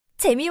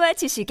재미와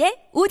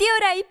지식의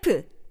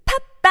오디오라이프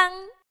팝빵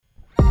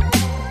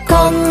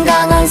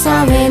건강한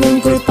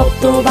사회는 불법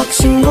도박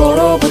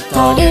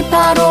신고로부터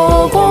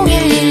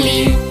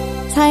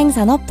 1850112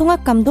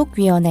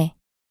 사행산업통합감독위원회.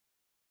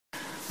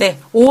 네,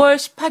 5월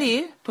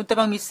 18일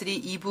돈다방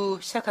미쓰리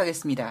 2부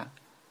시작하겠습니다.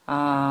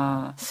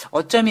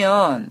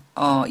 어쩌면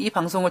이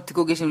방송을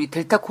듣고 계신 우리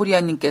델타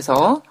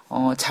코리아님께서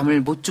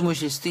잠을 못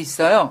주무실 수도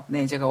있어요.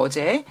 네, 제가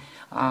어제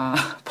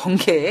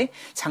번개에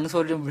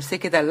장소를 좀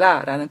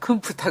물색해달라라는 큰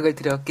부탁을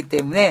드렸기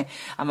때문에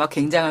아마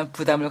굉장한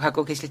부담을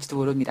갖고 계실지도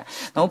모릅니다.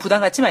 너무 부담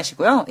갖지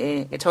마시고요.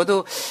 예,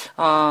 저도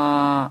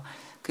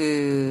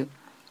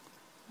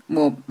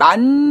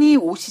많이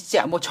오시지,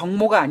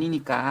 정모가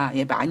아니니까,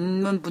 예,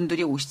 많은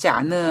분들이 오시지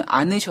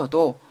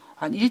않으셔도,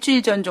 한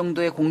일주일 전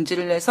정도에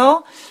공지를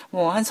내서,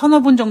 한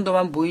서너 분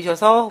정도만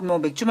모이셔서,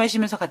 맥주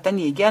마시면서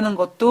간단히 얘기하는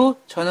것도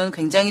저는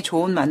굉장히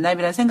좋은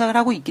만남이라는 생각을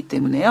하고 있기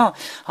때문에요.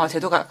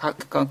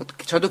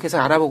 저도 계속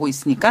알아보고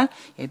있으니까,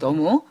 예,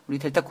 너무 우리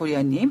델타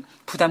코리아님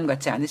부담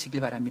갖지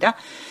않으시길 바랍니다.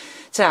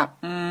 자,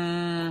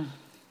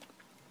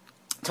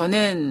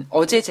 저는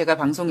어제 제가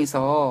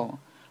방송에서,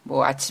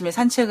 아침에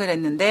산책을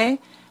했는데,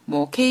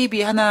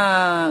 KB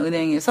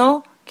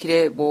하나은행에서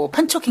길에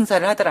판촉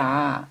행사를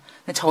하더라.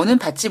 저는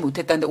받지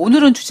못했다는데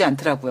오늘은 주지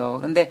않더라고요.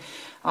 그런데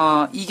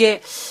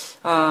이게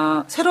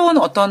새로운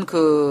어떤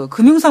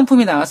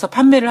금융상품이 나와서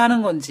판매를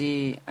하는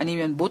건지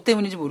아니면 뭐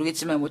때문인지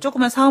모르겠지만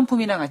조그만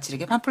사은품이랑 같이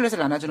이렇게 팜플렛을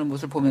나눠주는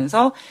모습을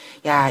보면서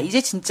야,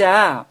 이제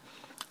진짜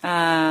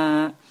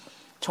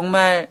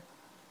정말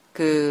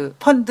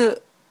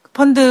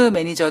펀드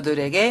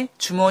매니저들에게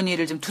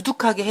주머니를 좀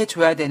두둑하게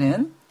해줘야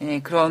되는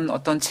그런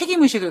어떤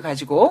책임의식을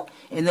가지고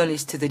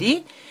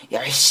애널리스트들이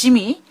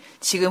열심히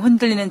지금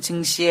흔들리는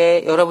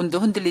증시에 여러분도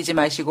흔들리지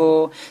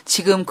마시고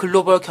지금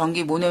글로벌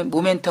경기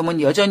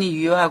모멘텀은 여전히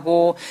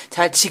유효하고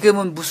자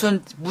지금은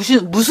무슨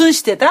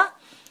시대다?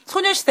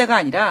 소녀시대가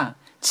아니라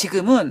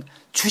지금은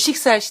주식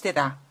살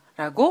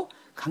시대다라고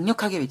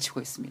강력하게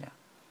외치고 있습니다.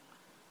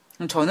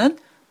 저는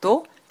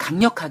또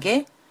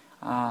강력하게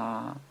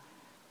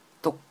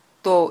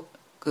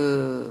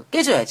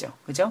깨줘야죠.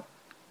 그죠?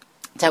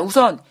 자,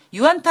 우선,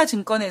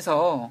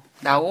 유안타증권에서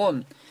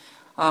나온,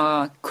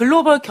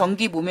 글로벌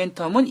경기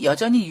모멘텀은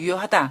여전히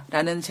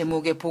유효하다라는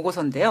제목의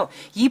보고서인데요.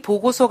 이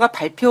보고서가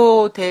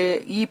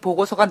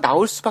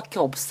나올 수밖에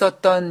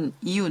없었던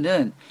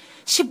이유는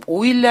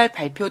 15일날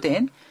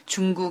발표된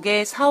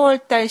중국의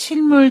 4월달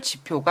실물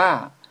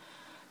지표가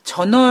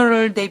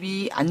전월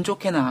대비 안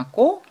좋게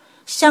나왔고,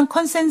 시장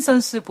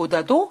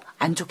컨센서스보다도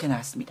안 좋게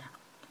나왔습니다.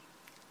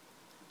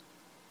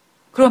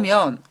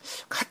 그러면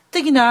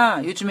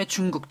가뜩이나 요즘에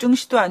중국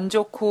증시도 안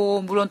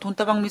좋고 물론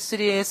돈다방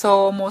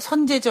미쓰리에서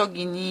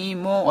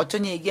선제적이니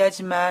어쩌니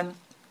얘기하지만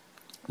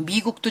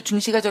미국도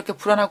증시가 저렇게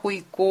불안하고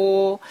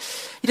있고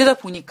이러다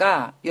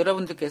보니까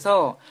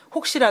여러분들께서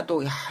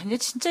혹시라도 야 이제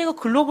진짜 이거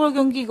글로벌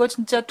경기 이거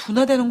진짜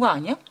둔화되는 거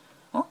아니야?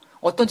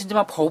 어떤 진짜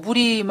막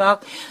버블이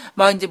막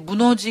이제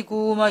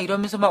무너지고 막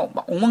이러면서 막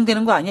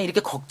엉망되는 거 아니야?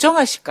 이렇게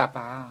걱정하실까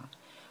봐.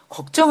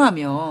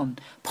 걱정하면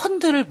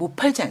펀드를 못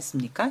팔지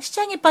않습니까?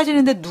 시장이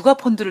빠지는데 누가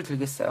펀드를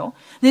들겠어요?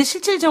 근데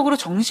실질적으로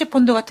정시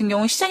펀드 같은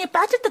경우는 시장이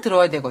빠질 때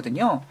들어와야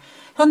되거든요.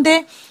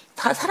 그런데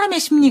사람의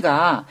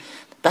심리가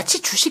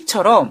마치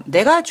주식처럼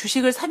내가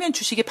주식을 사면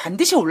주식이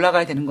반드시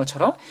올라가야 되는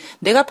것처럼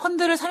내가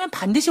펀드를 사면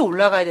반드시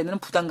올라가야 되는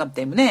부담감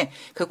때문에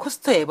그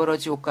코스트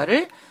에버러지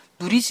효과를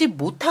누리지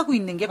못하고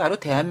있는 게 바로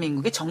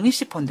대한민국의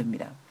적립식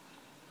펀드입니다.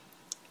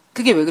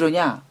 그게 왜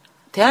그러냐?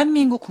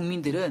 대한민국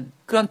국민들은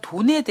그런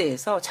돈에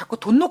대해서 자꾸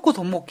돈 놓고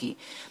돈 먹기.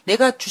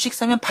 내가 주식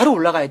사면 바로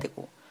올라가야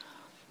되고,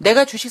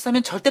 내가 주식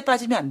사면 절대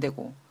빠지면 안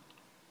되고,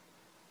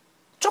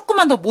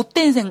 조금만 더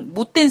못된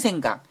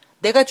생각.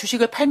 내가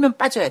주식을 팔면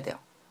빠져야 돼요.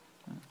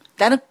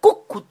 너는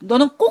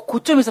꼭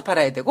고점에서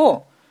팔아야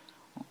되고,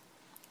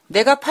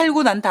 내가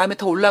팔고 난 다음에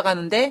더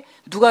올라가는데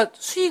누가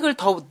수익을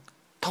더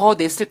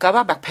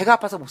냈을까봐 막 배가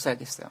아파서 못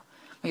살겠어요.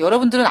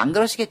 여러분들은 안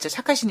그러시겠죠.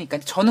 착하시니까.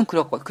 저는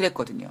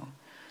그랬거든요.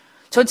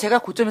 전 제가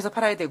고점에서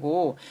팔아야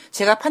되고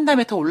제가 판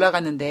다음에 더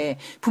올라갔는데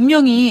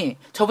분명히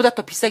저보다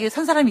더 비싸게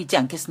산 사람이 있지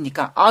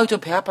않겠습니까? 좀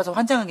배 아파서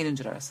환장하게 되는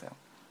줄 알았어요.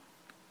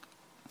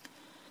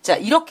 자,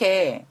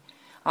 이렇게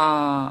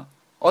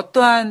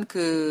어떠한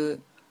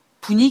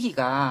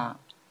분위기가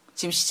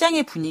지금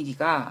시장의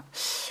분위기가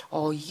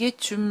이게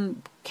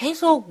좀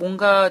계속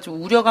뭔가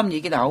좀 우려감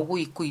얘기 나오고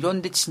있고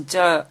이런데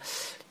진짜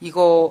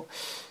이거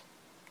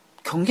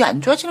경기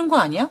안 좋아지는 거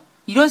아니야?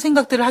 이런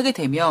생각들을 하게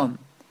되면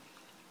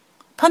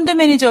펀드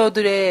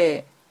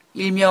매니저들의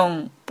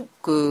일명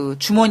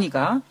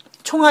주머니가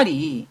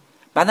총알이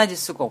많아질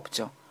수가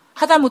없죠.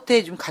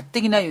 하다못해 좀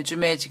가뜩이나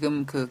요즘에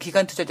지금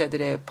기관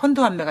투자자들의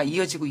펀드 환매가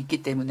이어지고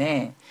있기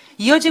때문에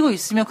이어지고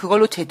있으면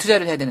그걸로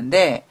재투자를 해야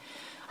되는데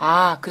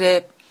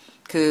그래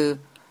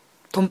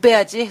돈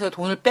빼야지 해서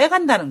돈을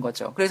빼간다는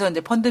거죠. 그래서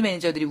이제 펀드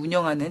매니저들이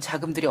운영하는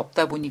자금들이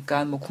없다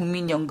보니까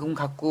국민연금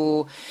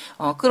갖고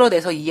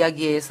끌어내서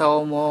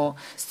이야기해서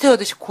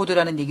스튜어드십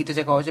코드라는 얘기도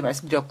제가 어제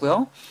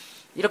말씀드렸고요.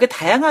 이렇게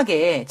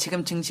다양하게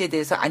지금 증시에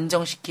대해서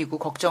안정시키고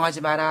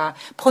걱정하지 마라,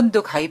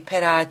 펀드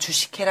가입해라,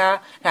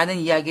 주식해라 라는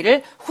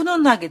이야기를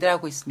훈훈하게들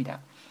하고 있습니다.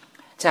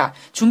 자,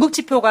 중국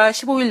지표가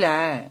 15일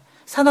날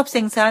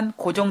산업생산,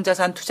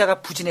 고정자산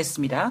투자가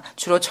부진했습니다.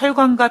 주로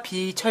철광과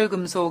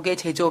비철금속의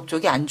제조업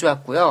쪽이 안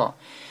좋았고요.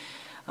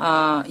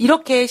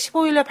 이렇게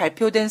 15일 날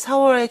발표된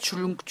 4월의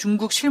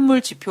중국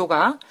실물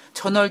지표가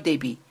전월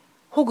대비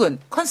혹은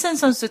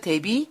컨센서스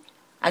대비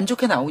안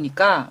좋게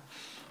나오니까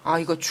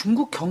이거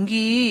중국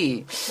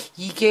경기,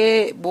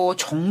 이게 뭐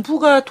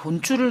정부가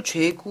돈줄을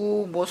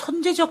쥐고 뭐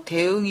선제적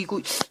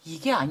대응이고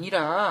이게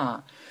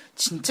아니라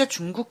진짜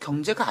중국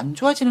경제가 안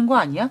좋아지는 거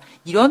아니야?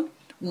 이런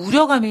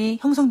우려감이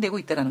형성되고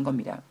있다는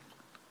겁니다.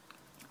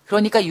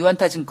 그러니까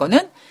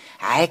유안타증권은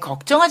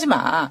걱정하지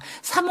마.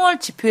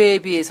 3월 지표에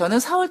비해서는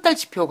 4월달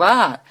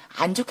지표가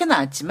안 좋게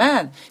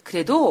나왔지만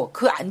그래도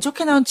그 안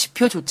좋게 나온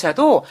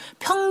지표조차도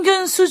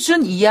평균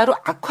수준 이하로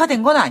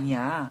악화된 건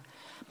아니야.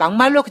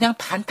 막말로 그냥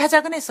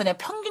반타작은 했어. 그냥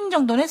평균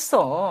정도는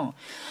했어.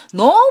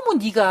 너무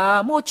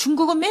네가 뭐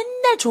중국은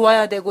맨날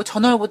좋아야 되고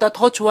전월보다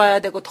더 좋아야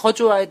되고 더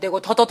좋아야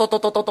되고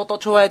더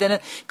좋아야 되는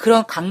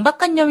그런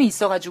강박관념이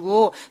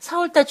있어가지고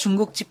 4월달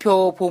중국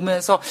지표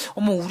보면서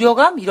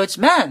우려감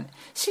이러지만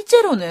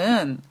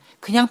실제로는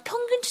그냥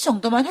평균치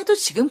정도만 해도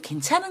지금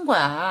괜찮은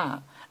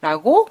거야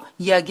라고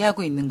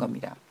이야기하고 있는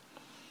겁니다.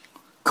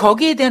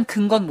 거기에 대한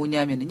근거는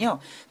뭐냐면요.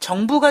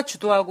 정부가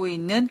주도하고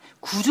있는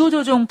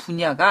구조조정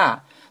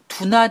분야가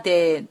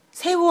둔화된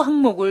세부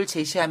항목을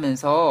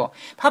제시하면서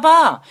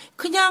봐봐,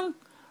 그냥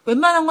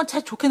웬만한 건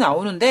잘 좋게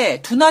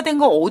나오는데 둔화된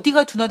거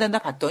어디가 둔화된다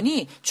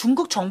봤더니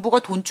중국 정부가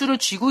돈줄을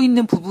쥐고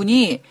있는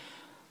부분이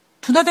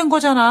둔화된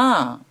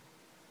거잖아.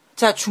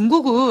 자,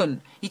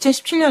 중국은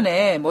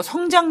 2017년에 뭐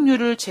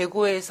성장률을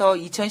제고해서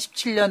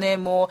 2017년에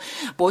뭐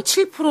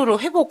 7%를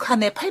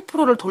회복하네,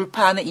 8%를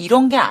돌파하네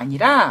이런 게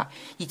아니라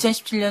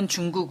 2017년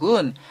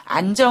중국은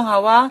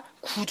안정화와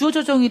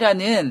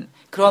구조조정이라는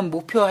그런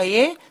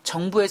목표하에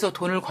정부에서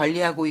돈을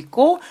관리하고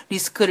있고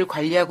리스크를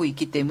관리하고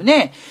있기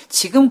때문에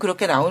지금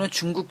그렇게 나오는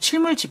중국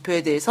실물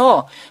지표에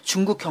대해서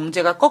중국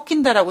경제가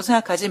꺾인다라고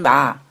생각하지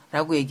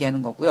마라고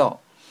얘기하는 거고요.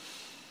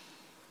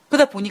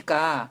 그러다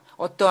보니까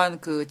어떠한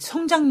그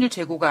성장률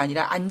제고가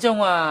아니라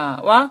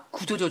안정화와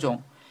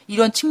구조조정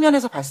이런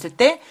측면에서 봤을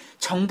때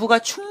정부가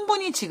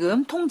충분히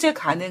지금 통제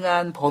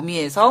가능한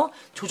범위에서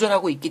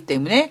조절하고 있기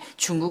때문에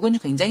중국은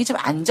굉장히 좀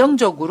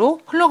안정적으로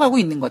흘러가고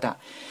있는 거다.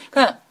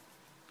 그러니까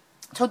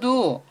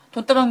저도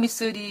돈다방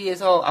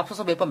미쓰리에서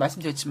앞서서 몇 번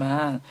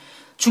말씀드렸지만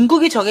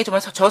중국이 정말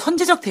저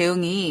선제적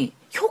대응이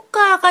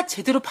효과가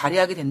제대로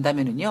발휘하게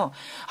된다면은요.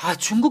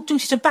 중국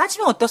증시 좀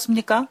빠지면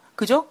어떻습니까?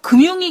 그죠?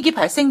 금융위기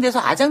발생돼서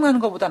아작나는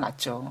것보다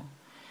낫죠.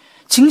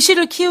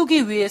 증시를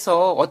키우기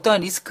위해서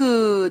어떠한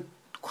리스크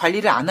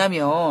관리를 안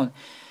하면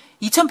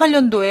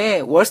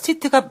 2008년도에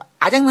월스트리트가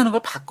아작나는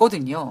걸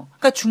봤거든요.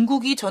 그러니까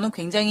중국이 저는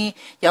굉장히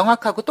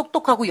영악하고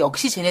똑똑하고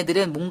역시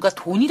쟤네들은 뭔가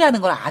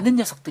돈이라는 걸 아는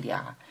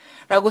녀석들이야.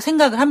 라고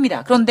생각을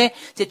합니다. 그런데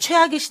이제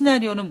최악의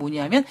시나리오는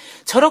뭐냐면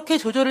저렇게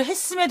조절을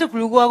했음에도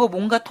불구하고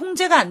뭔가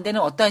통제가 안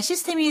되는 어떠한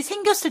시스템이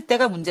생겼을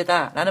때가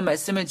문제다라는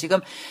말씀을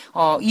지금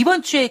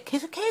이번 주에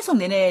계속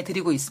내내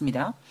드리고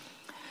있습니다.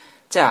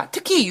 자,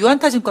 특히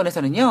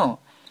유안타증권에서는요.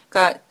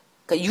 그러니까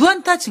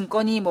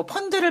유안타증권이 뭐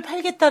펀드를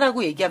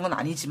팔겠다라고 얘기한 건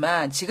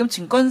아니지만 지금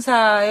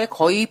증권사의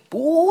거의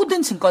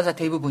모든 증권사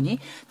대부분이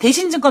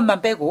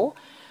대신증권만 빼고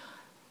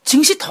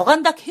증시 더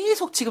간다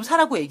계속 지금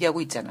사라고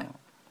얘기하고 있잖아요.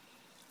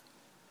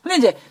 근데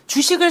이제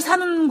주식을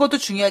사는 것도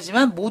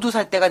중요하지만 모두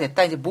살 때가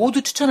됐다. 이제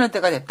모두 추천할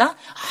때가 됐다.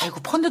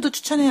 펀드도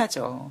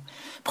추천해야죠.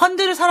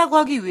 펀드를 사라고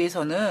하기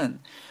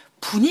위해서는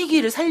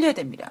분위기를 살려야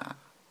됩니다.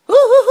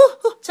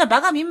 자,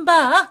 마감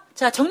임박.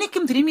 자,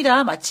 적립금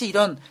드립니다. 마치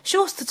이런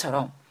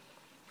쇼호스트처럼.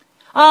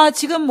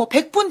 지금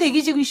 100분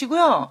대기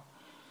중이시고요.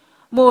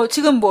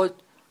 지금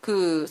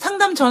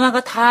상담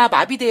전화가 다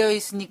마비되어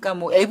있으니까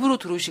앱으로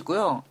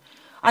들어오시고요.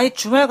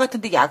 주말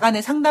같은데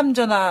야간에 상담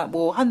전화 한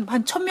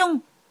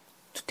 1000명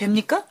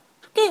됩니까?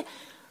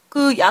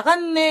 그게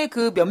야간에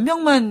몇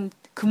명만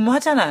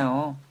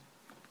근무하잖아요.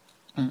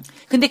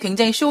 근데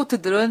굉장히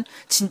쇼호트들은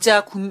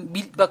진짜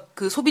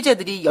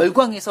소비자들이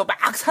열광해서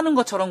막 사는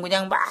것처럼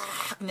그냥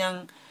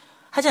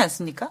하지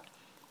않습니까?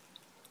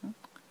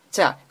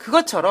 자,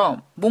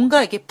 그것처럼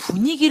뭔가 이게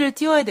분위기를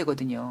띄워야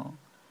되거든요.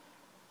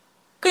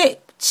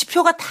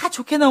 지표가 다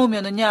좋게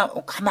나오면은 그냥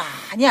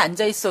가만히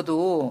앉아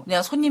있어도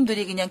그냥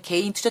손님들이 그냥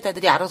개인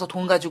투자자들이 알아서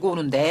돈 가지고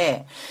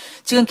오는데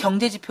지금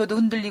경제 지표도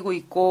흔들리고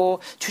있고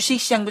주식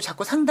시장도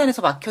자꾸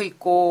상단에서 막혀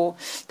있고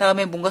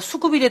그다음에 뭔가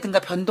수급이라든가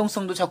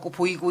변동성도 자꾸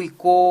보이고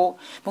있고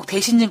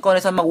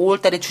대신증권에서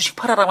 5월 달에 주식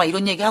팔아라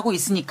이런 얘기 하고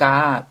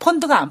있으니까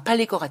펀드가 안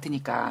팔릴 것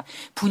같으니까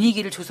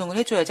분위기를 조성을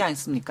해줘야지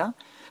않습니까?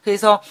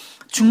 그래서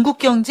중국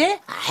경제,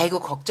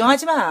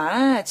 걱정하지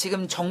마.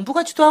 지금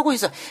정부가 주도하고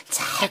있어.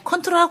 잘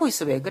컨트롤하고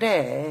있어. 왜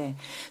그래?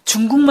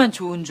 중국만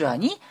좋은 줄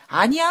아니?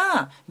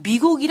 아니야.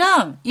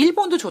 미국이랑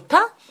일본도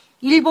좋다?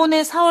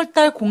 일본의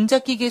 4월달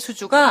공작기계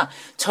수주가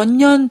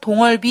전년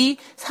동월비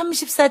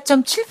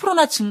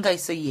 34.7%나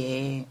증가했어,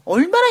 얘.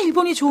 얼마나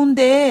일본이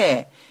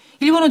좋은데.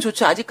 일본은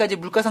좋죠. 아직까지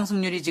물가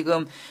상승률이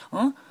지금,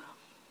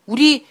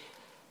 우리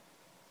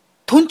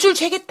돈줄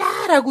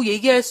재겠다라고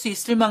얘기할 수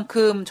있을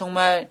만큼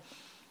정말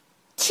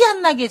티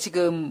안 나게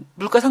지금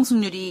물가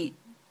상승률이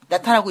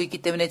나타나고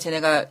있기 때문에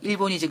쟤네가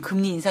일본이 지금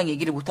금리 인상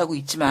얘기를 못하고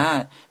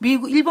있지만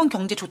일본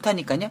경제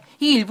좋다니까요.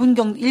 이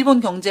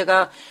일본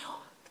경제가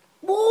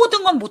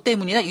모든 건 뭐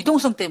때문이나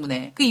유동성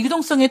때문에 그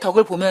유동성의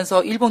덕을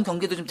보면서 일본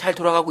경제도 좀 잘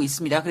돌아가고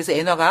있습니다. 그래서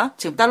엔화가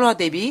지금 달러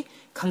대비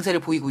강세를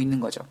보이고 있는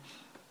거죠.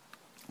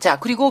 자,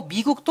 그리고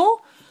미국도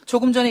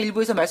조금 전에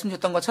일부에서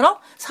말씀드렸던 것처럼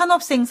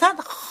산업 생산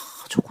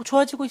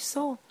좋아지고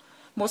있어.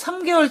 뭐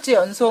 3개월째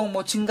연속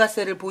뭐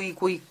증가세를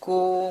보이고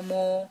있고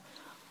뭐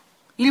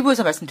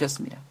일부에서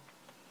말씀드렸습니다.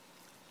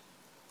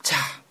 자,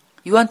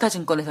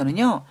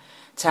 유안타증권에서는요.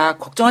 자,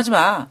 걱정하지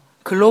마.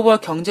 글로벌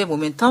경제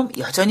모멘텀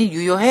여전히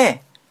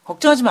유효해.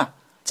 걱정하지 마.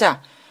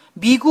 자,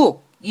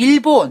 미국,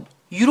 일본,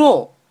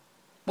 유로,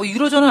 뭐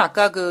유로존은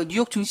아까 그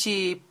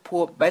뉴욕증시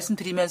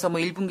말씀드리면서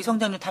뭐 1분기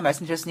성장률 다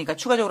말씀드렸으니까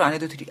추가적으로 안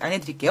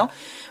해드릴게요.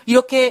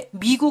 이렇게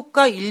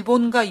미국과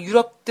일본과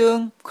유럽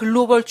등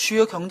글로벌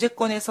주요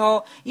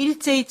경제권에서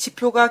일제히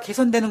지표가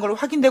개선되는 걸로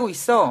확인되고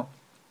있어.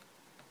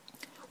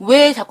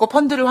 왜 자꾸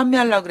펀드를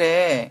환매하려고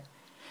그래?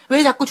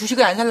 왜 자꾸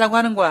주식을 안 살라고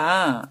하는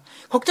거야?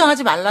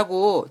 걱정하지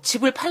말라고,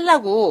 집을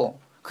팔라고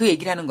그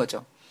얘기를 하는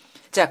거죠.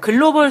 자,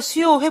 글로벌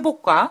수요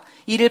회복과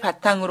이를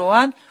바탕으로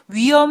한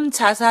위험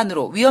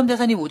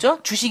자산이 뭐죠?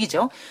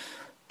 주식이죠.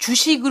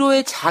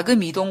 주식으로의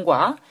자금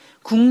이동과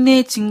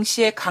국내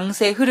증시의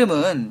강세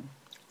흐름은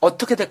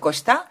어떻게 될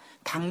것이다?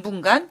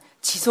 당분간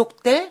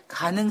지속될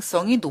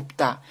가능성이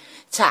높다.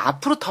 자,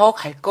 앞으로 더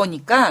갈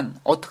거니까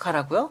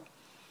어떡하라고요?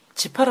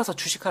 집팔아서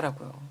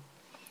주식하라고요.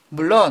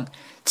 물론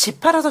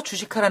집팔아서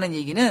주식하라는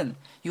얘기는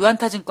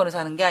유안타증권에서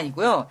하는 게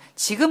아니고요.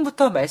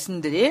 지금부터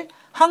말씀드릴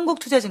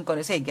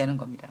한국투자증권에서 얘기하는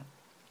겁니다.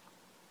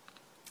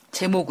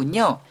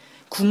 제목은요.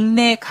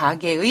 국내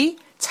가계의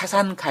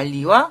자산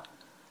관리와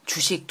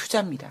주식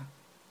투자입니다.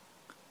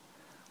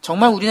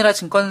 정말 우리나라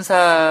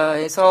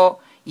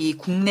증권사에서 이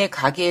국내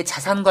가계의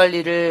자산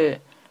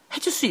관리를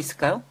해줄 수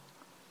있을까요?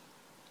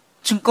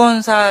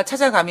 증권사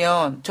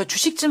찾아가면 저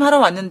주식 좀 하러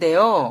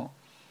왔는데요.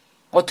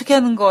 어떻게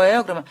하는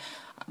거예요? 그러면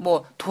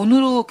뭐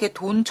돈으로 이렇게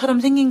돈처럼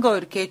생긴 거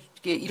이렇게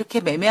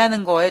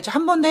매매하는 거에 저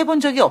한 번도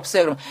해본 적이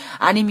없어요. 그럼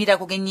아닙니다,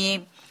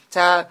 고객님.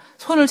 자,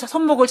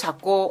 손목을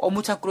잡고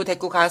업무창구로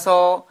데리고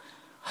가서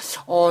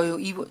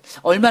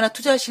얼마나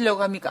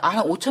투자하시려고 합니까?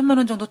 한 5천만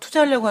원 정도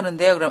투자하려고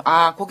하는데요. 그럼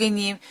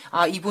고객님,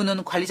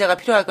 이분은 관리자가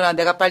필요하구나.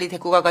 내가 빨리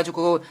데리고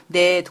가가지고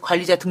내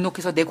관리자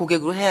등록해서 내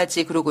고객으로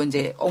해야지. 그러고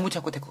이제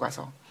업무창구 데리고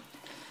가서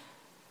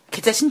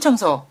계좌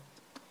신청서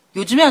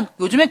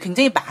요즘에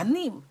굉장히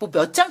많이 뭐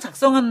몇 장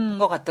작성한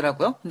것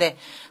같더라고요. 근데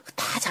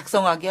다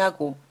작성하게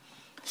하고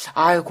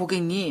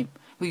고객님.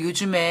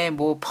 요즘에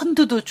뭐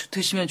펀드도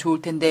드시면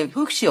좋을 텐데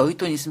혹시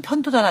여윳돈 있으면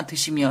펀드도 하나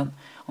드시면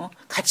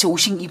같이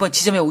이번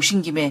지점에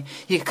오신 김에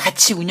이렇게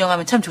같이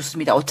운영하면 참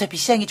좋습니다. 어차피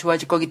시장이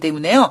좋아질 거기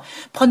때문에요.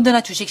 펀드나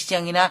주식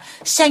시장이나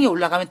시장이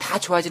올라가면 다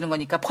좋아지는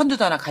거니까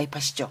펀드도 하나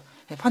가입하시죠.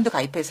 네, 펀드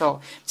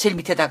가입해서 제일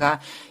밑에다가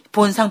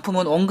본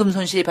상품은 원금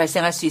손실이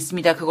발생할 수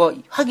있습니다. 그거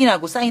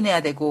확인하고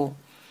사인해야 되고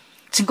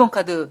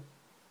증권카드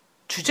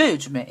주죠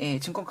요즘에. 예,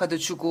 증권카드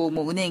주고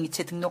뭐 은행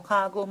이체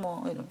등록하고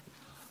뭐 이런.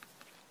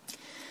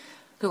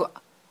 그리고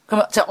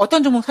그럼 자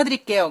어떤 종목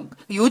사드릴게요.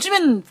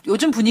 요즘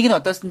분위기는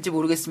어떻는지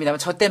모르겠습니다만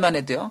저 때만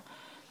해도요.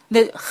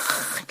 근데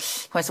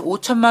그래서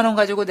 5천만 원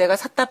가지고 내가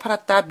샀다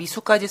팔았다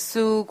미수까지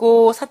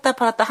쓰고 샀다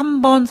팔았다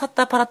한 번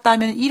샀다 팔았다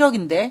하면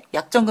 1억인데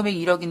약정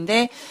금액이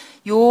 1억인데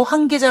요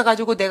한 계좌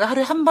가지고 내가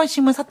하루에 한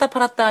번씩만 샀다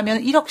팔았다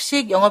하면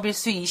 1억씩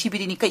영업일수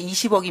 20일이니까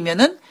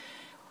 20억이면은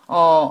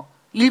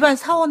일반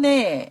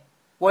사원의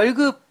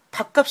월급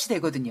밥값이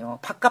되거든요.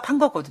 밥값 한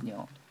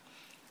거거든요.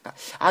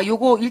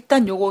 요거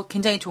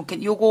굉장히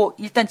좋겠네. 요거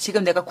일단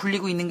지금 내가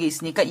굴리고 있는 게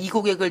있으니까 이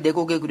고객을 내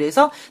고객으로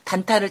해서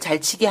단타를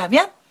잘 치게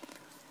하면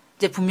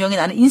이제 분명히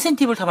나는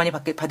인센티브를 더 많이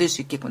받을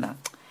수 있겠구나.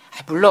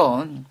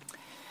 물론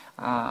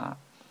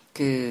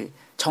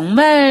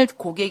정말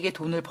고객의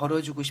돈을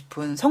벌어주고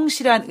싶은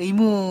성실한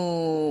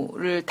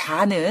의무를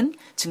다하는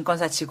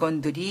증권사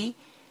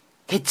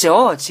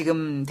직원들이겠죠.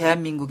 지금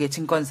대한민국의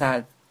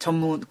증권사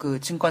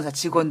증권사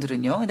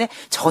직원들은요. 근데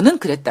저는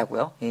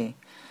그랬다고요. 예.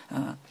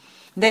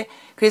 근데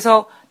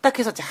그래서 딱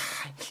해서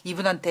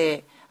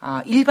이분한테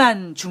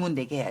일반 주문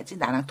내게 해야지.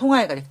 나랑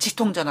통화해가지고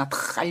직통전화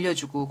탁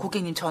알려주고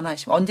고객님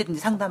전화하시면 언제든지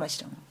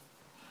상담하시죠.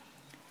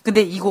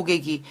 근데 이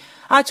고객이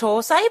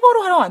저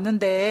사이버로 하러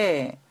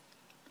왔는데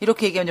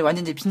이렇게 얘기하면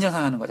완전 이제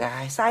빈정상하는 거죠.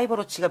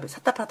 사이버로 지갑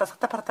샀다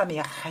팔았다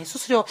하면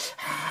수수료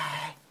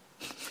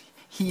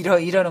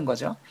이러는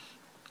거죠.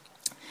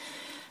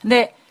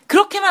 근데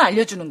그렇게만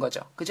알려주는 거죠.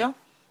 그죠?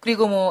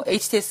 그리고 뭐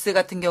HTS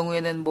같은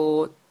경우에는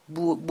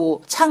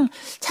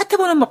차트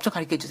보는 법 좀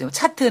가르쳐 주세요.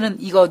 차트는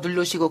이거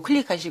누르시고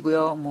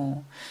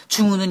클릭하시고요.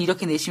 주문은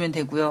이렇게 내시면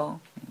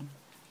되고요.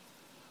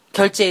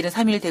 결제일은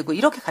 3일 되고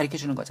이렇게 가르쳐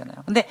주는 거잖아요.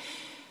 근데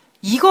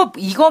이거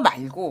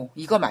말고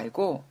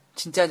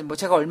진짜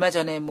제가 얼마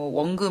전에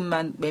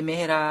원금만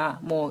매매해라.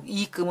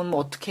 이익금은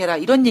어떻게 해라.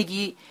 이런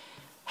얘기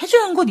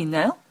해주는 곳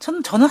있나요?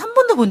 저는 한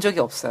번도 본 적이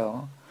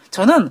없어요.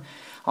 저는,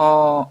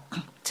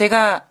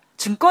 제가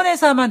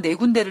증권회사만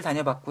 4군데를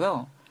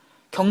다녀봤고요.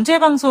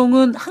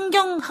 경제방송은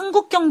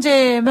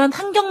한국경제만,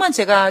 한경만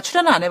제가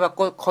출연을 안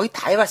해봤고 거의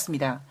다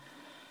해봤습니다.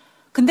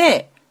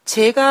 근데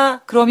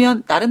제가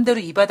그러면 나름대로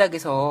이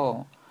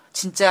바닥에서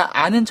진짜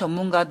아는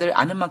전문가들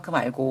아는 만큼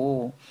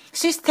알고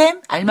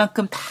시스템 알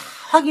만큼 다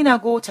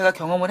확인하고 제가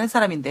경험을 한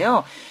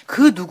사람인데요.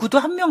 그 누구도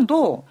한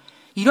명도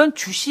이런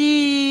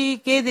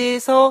주식에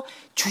대해서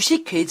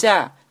주식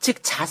계좌, 즉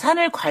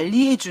자산을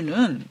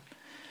관리해주는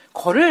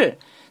거를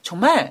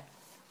정말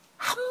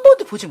한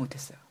번도 보지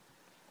못했어요.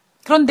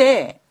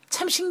 그런데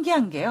참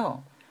신기한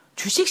게요.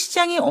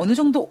 주식시장이 어느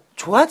정도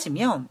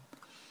좋아지면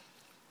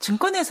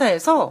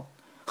증권회사에서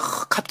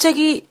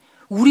갑자기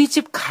우리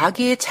집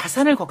가게의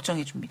자산을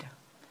걱정해 줍니다.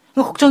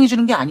 이거 걱정해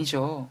주는 게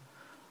아니죠.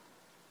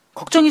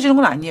 걱정해 주는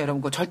건 아니에요,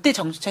 여러분. 그거 절대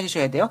정신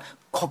차리셔야 돼요.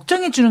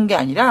 걱정해 주는 게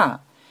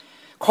아니라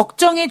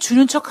걱정해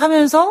주는 척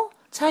하면서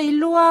자,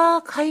 일로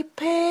와,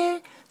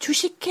 가입해,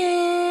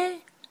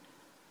 주식해.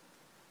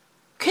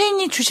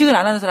 괜히 주식을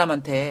안 하는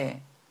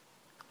사람한테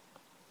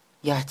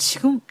야,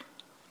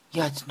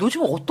 너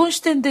지금 어떤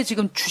시대인데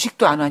지금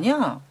주식도 안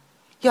하냐?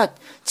 야,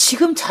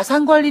 지금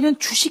자산 관리는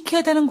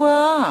주식해야 되는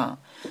거야.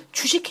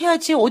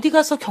 주식해야지 어디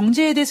가서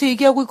경제에 대해서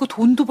얘기하고 있고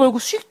돈도 벌고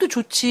수익도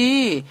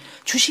좋지.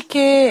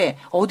 주식해.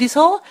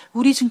 어디서?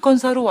 우리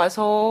증권사로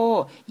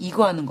와서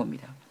이거 하는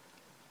겁니다.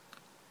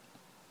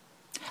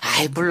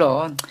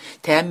 물론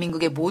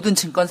대한민국의 모든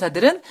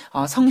증권사들은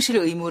성실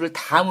의무를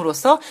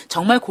다함으로써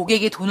정말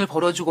고객의 돈을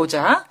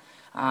벌어주고자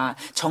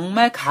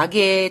정말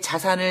가게의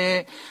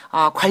자산을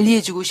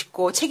관리해주고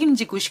싶고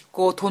책임지고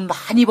싶고 돈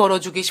많이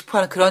벌어주고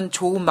싶어하는 그런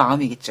좋은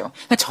마음이겠죠.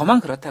 그러니까 저만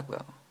그렇다고요.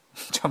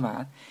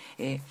 저만.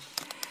 예.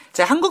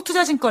 자,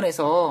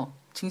 한국투자증권에서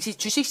증시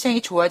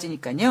주식시장이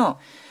좋아지니까요.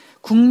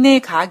 국내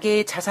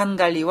가계의 자산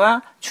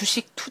관리와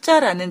주식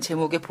투자라는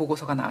제목의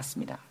보고서가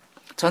나왔습니다.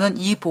 저는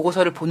이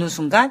보고서를 보는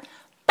순간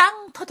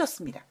빵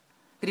터졌습니다.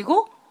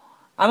 그리고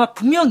아마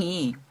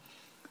분명히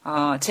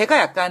제가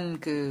약간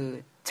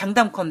그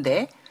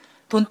장담컨대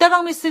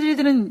돈다방 미스를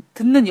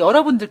듣는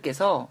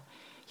여러분들께서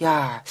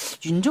야,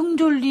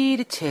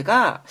 윤종졸리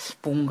제가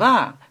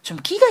뭔가 좀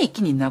끼가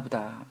있긴 있나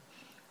보다.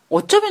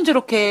 어쩌면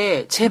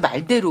저렇게 제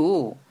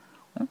말대로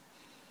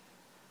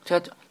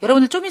제가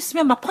여러분들 좀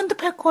있으면 막 펀드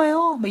팔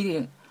거예요. 막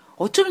이래.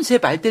 어쩌면 제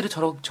말대로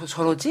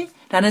저러지?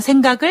 라는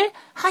생각을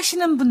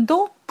하시는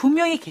분도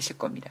분명히 계실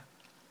겁니다.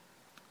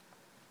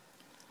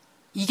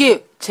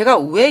 이게 제가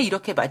왜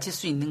이렇게 맞힐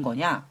수 있는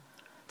거냐?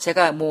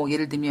 제가 뭐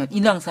예를 들면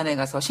인왕산에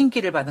가서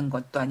신기를 받은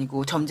것도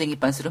아니고 점쟁이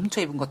빤스를 훔쳐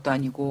입은 것도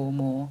아니고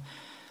뭐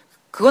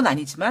그건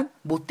아니지만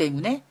뭐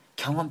때문에?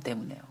 경험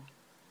때문에요.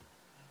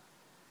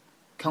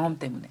 경험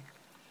때문에.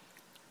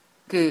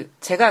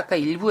 제가 아까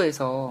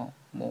일부에서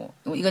뭐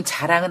이건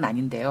자랑은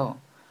아닌데요.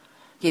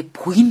 이게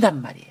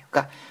보인단 말이에요.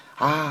 그러니까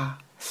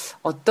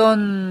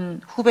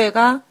어떤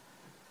후배가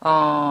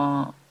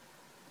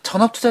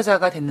전업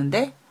투자자가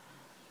됐는데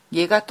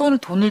얘가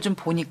돈을 좀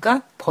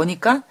버니까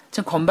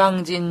좀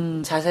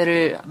건방진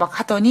자세를 막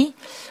하더니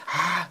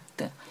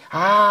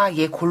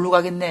얘 골로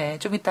가겠네.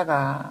 좀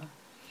이따가.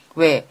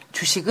 왜?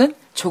 주식은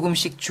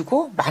조금씩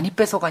주고 많이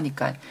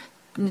뺏어가니까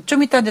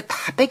좀 이따 이제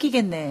다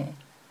뺏기겠네.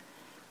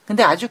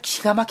 근데 아주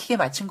기가 막히게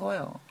맞춘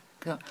거예요.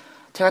 그래서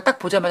제가 딱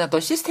보자마자 너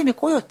시스템이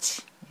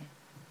꼬였지.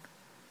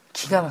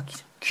 기가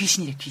막히죠.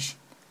 귀신이래, 귀신.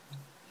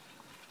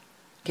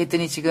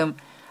 그랬더니 지금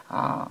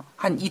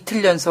한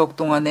이틀 연속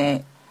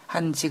동안에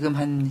지금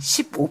한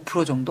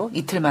 15% 정도?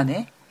 이틀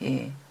만에,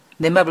 예.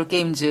 넷마블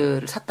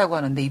게임즈를 샀다고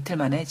하는데 이틀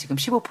만에 지금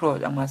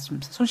 15% 양마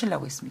손실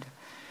나고 있습니다.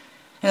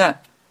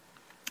 그러니까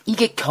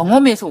이게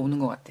경험에서 오는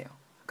것 같아요.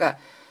 그러니까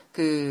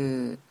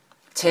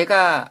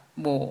제가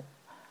뭐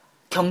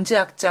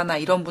경제학자나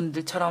이런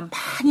분들처럼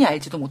많이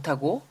알지도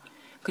못하고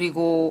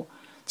그리고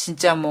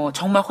진짜 뭐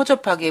정말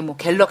허접하게 뭐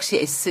갤럭시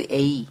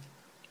SA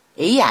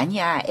A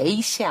아니야.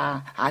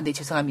 A씨야. 네,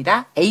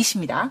 죄송합니다.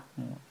 A씨입니다.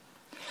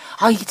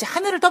 이게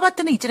하늘을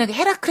떠봤더니 있잖아요.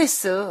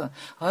 헤라클레스.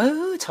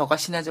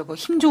 저것이나 저거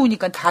힘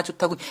좋으니까 다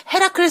좋다고.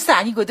 헤라클레스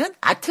아니거든?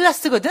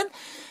 아틀라스거든?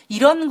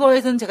 이런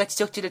거에서는 제가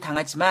지적질을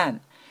당하지만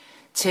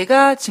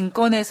제가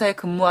증권회사에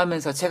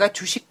근무하면서 제가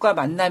주식과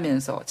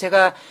만나면서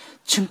제가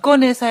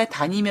증권회사에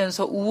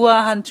다니면서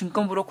우아한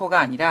증권브로커가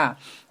아니라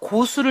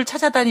고수를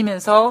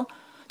찾아다니면서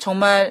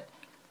정말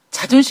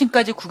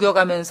자존심까지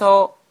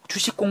구겨가면서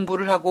주식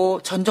공부를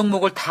하고 전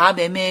종목을 다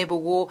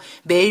매매해보고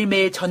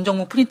매일매일 전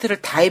종목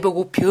프린트를 다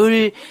해보고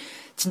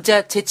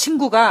진짜 제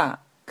친구가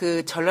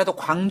전라도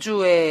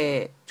광주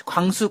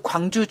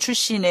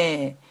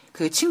출신의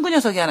친구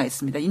녀석이 하나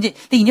있습니다. 근데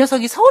이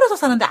녀석이 서울에서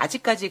사는데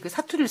아직까지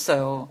사투리를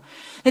써요.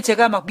 근데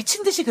제가 막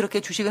미친 듯이 그렇게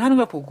주식을 하는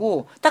걸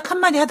보고 딱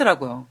한마디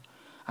하더라고요.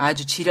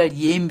 아주 지랄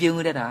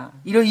예인병을 해라.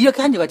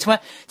 이렇게 한 적이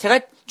정말 제가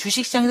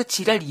주식시장에서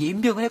지랄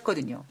예인병을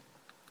했거든요.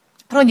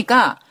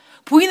 그러니까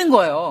보이는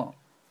거예요.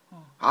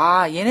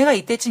 얘네가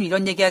이때쯤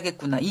이런 얘기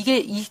하겠구나. 이게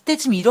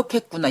이때쯤 이렇게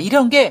했구나.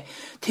 이런 게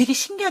되게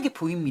신기하게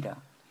보입니다.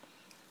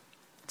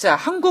 자,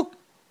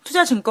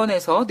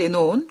 한국투자증권에서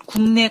내놓은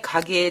국내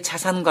가계의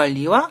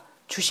자산관리와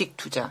주식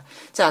투자.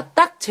 자,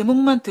 딱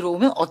제목만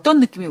들어오면 어떤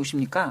느낌이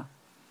오십니까?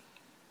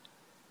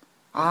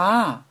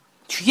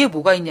 뒤에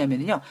뭐가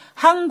있냐면요.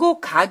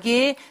 한국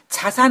가계의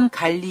자산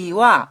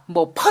관리와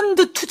뭐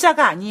펀드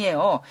투자가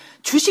아니에요.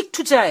 주식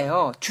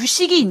투자예요.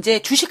 주식이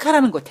이제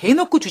주식하라는 거,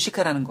 대놓고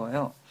주식하라는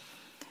거예요.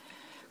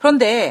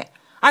 그런데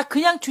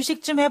그냥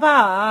주식 좀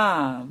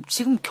해봐.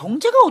 지금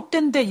경제가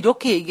어땠는데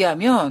이렇게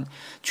얘기하면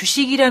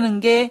주식이라는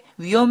게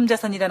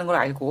위험자산이라는 걸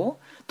알고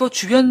또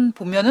주변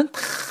보면은 다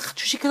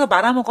주식해서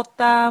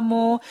말아먹었다.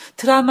 뭐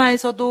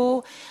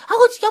드라마에서도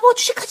여보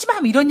주식하지 마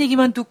이런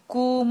얘기만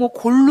듣고 뭐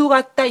골루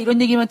같다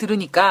이런 얘기만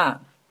들으니까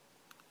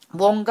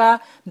뭔가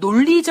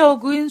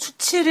논리적인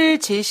수치를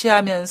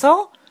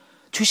제시하면서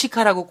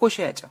주식하라고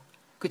꼬셔야죠.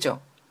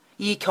 그죠?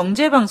 이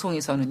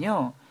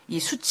경제방송에서는요. 이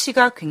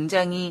수치가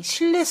굉장히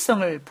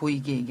신뢰성을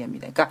보이게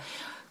얘기합니다. 그러니까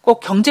꼭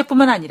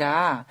경제뿐만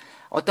아니라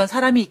어떤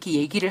사람이 이렇게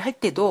얘기를 할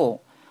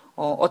때도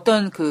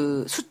어떤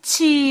그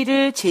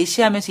수치를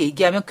제시하면서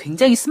얘기하면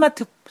굉장히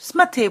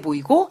스마트해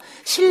보이고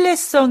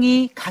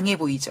신뢰성이 강해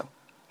보이죠.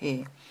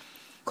 예.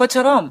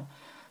 그것처럼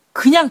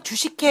그냥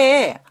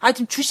주식해.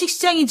 지금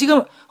주식시장이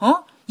지금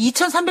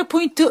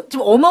 2,300포인트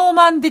지금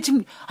어마어마한데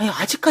지금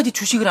아직까지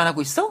주식을 안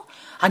하고 있어?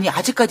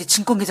 아직까지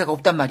증권 계좌가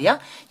없단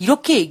말이야?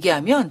 이렇게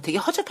얘기하면 되게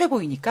허접해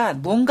보이니까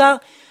뭔가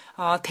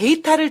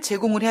데이터를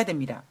제공을 해야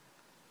됩니다.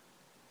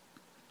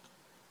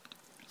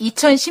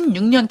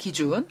 2016년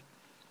기준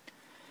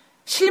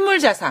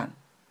실물자산,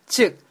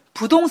 즉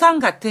부동산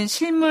같은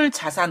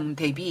실물자산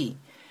대비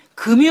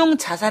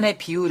금융자산의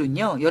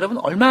비율은요. 여러분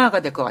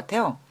얼마가 될 것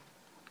같아요?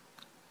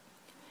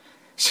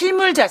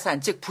 실물자산,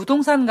 즉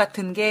부동산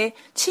같은 게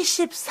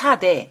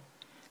 74대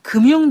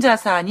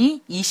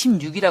금융자산이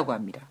 26이라고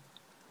합니다.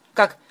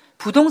 그러니까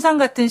부동산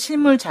같은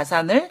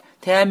실물자산을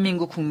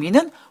대한민국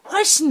국민은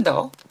훨씬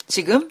더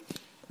지금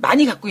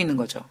많이 갖고 있는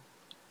거죠.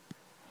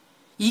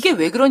 이게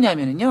왜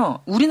그러냐면요.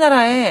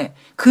 우리나라에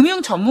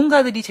금융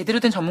전문가들이 제대로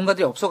된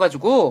전문가들이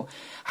없어가지고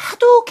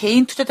하도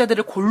개인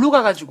투자자들을 골로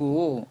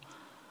가가지고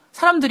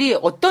사람들이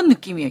어떤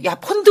느낌이에요. 야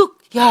펀드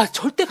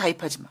절대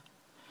가입하지 마.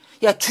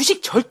 야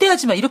주식 절대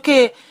하지 마.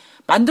 이렇게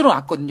만들어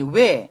놨거든요.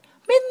 왜?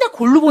 맨날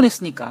골로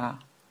보냈으니까.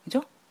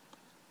 그죠?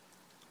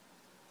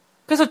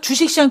 그래서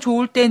주식시장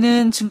좋을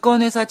때는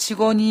증권회사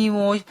직원이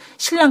뭐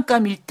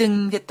신랑감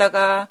 1등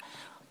됐다가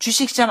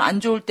주식시장 안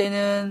좋을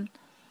때는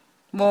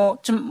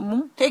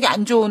되게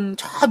안 좋은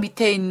저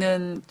밑에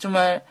있는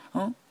정말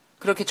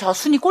그렇게 저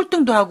순위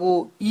꼴등도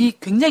하고 이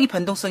굉장히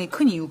변동성이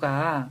큰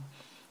이유가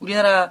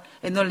우리나라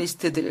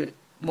애널리스트들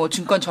뭐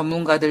증권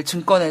전문가들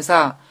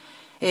증권회사에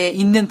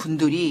있는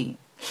분들이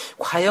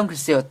과연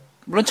글쎄요.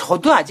 물론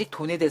저도 아직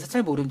돈에 대해서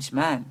잘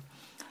모르지만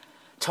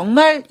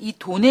정말 이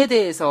돈에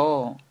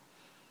대해서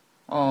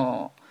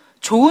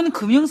좋은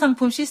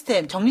금융상품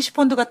시스템,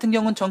 적립식펀드 같은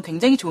경우는 전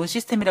굉장히 좋은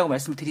시스템이라고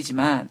말씀을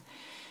드리지만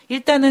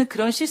일단은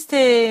그런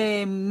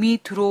시스템이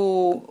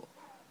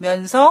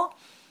들어오면서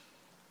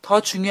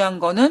더 중요한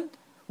거는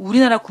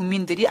우리나라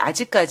국민들이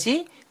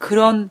아직까지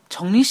그런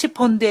적립식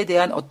펀드에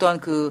대한 어떠한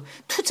그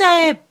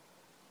투자의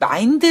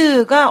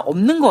마인드가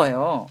없는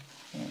거예요.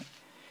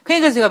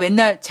 그러니까 제가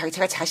맨날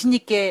제가 자신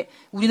있게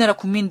우리나라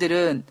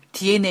국민들은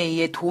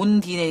DNA에 돈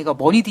DNA가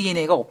머니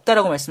DNA가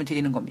없다라고 말씀을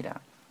드리는 겁니다.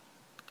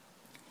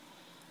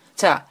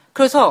 자,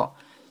 그래서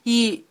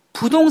이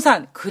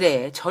부동산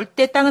그래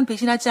절대 땅은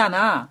배신하지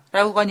않아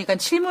라고 하니까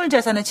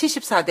실물자산은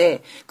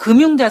 74대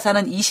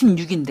금융자산은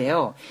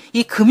 26인데요.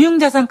 이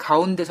금융자산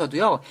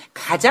가운데서도요.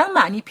 가장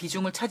많이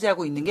비중을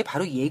차지하고 있는 게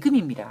바로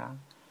예금입니다.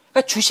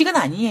 그러니까 주식은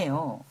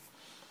아니에요.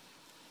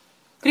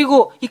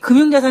 그리고 이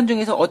금융자산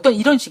중에서 어떤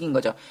이런 식인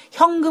거죠.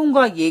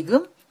 현금과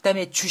예금,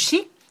 그다음에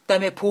주식,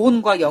 그다음에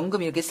보험과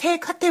연금 이렇게 세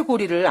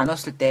카테고리를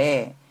나눴을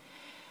때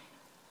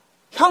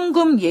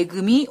현금,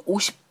 예금이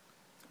 50,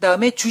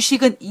 그다음에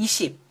주식은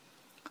 20,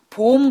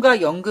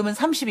 보험과 연금은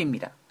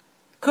 30입니다.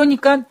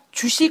 그러니까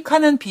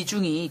주식하는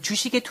비중이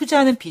주식에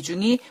투자하는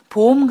비중이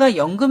보험과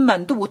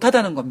연금만도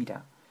못하다는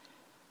겁니다.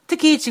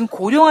 특히 지금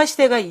고령화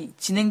시대가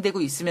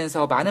진행되고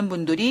있으면서 많은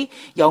분들이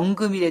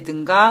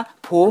연금이라든가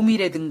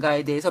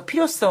보험이라든가에 대해서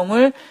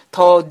필요성을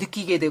더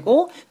느끼게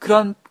되고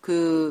그런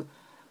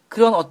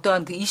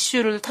어떠한 그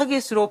이슈를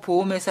타깃으로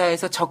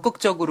보험회사에서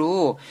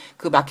적극적으로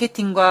그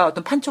마케팅과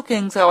어떤 판촉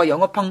행사와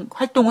영업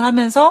활동을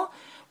하면서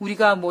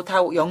우리가 뭐 다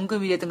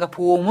연금이라든가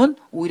보험은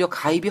오히려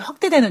가입이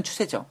확대되는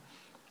추세죠.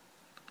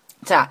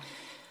 자,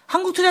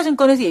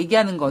 한국투자증권에서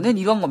얘기하는 거는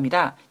이런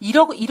겁니다.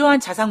 이러한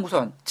자산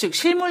구성, 즉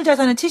실물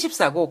자산은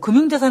 74고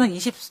금융 자산은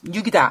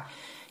 26이다.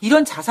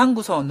 이런 자산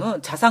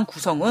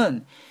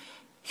구성은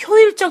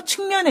효율적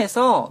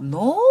측면에서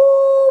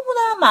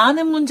너무나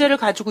많은 문제를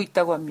가지고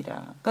있다고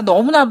합니다. 그러니까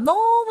너무나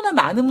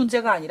많은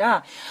문제가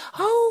아니라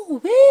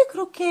왜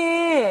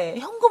그렇게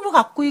현금을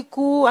갖고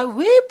있고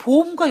왜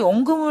보험과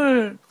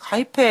연금을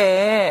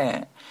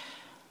가입해?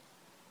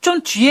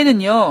 좀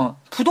뒤에는요.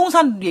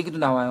 부동산 얘기도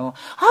나와요.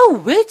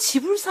 왜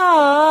집을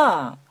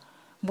사?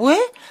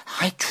 뭐해?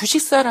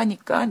 주식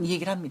사라니까 이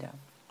얘기를 합니다.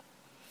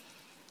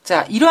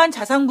 자, 이러한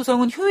자산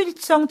구성은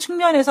효율성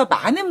측면에서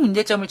많은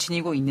문제점을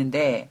지니고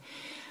있는데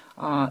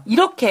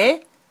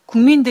이렇게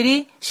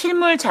국민들이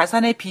실물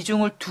자산의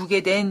비중을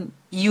두게 된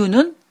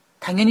이유는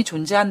당연히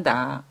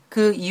존재한다.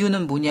 그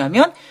이유는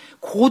뭐냐면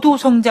고도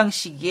성장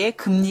시기에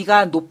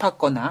금리가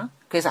높았거나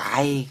그래서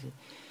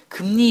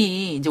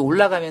금리 이제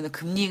올라가면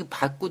금리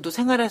받고도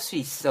생활할 수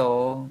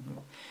있어.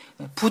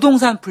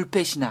 부동산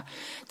불패시나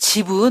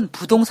집은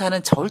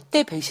부동산은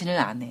절대 배신을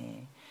안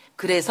해.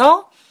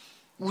 그래서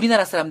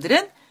우리나라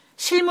사람들은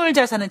실물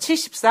자산은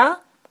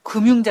 74,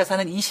 금융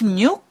자산은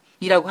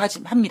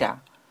 26이라고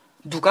합니다.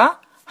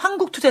 누가?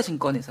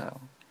 한국투자증권에서요.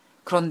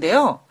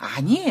 그런데요,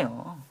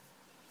 아니에요.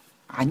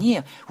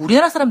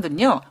 우리나라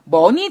사람들은요,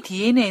 머니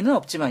DNA는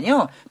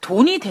없지만요,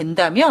 돈이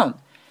된다면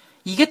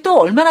이게 또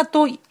얼마나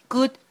또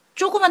그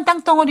조그만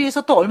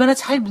땅덩어리에서 또 얼마나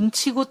잘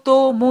뭉치고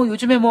또 뭐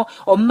요즘에 뭐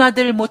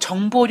엄마들 뭐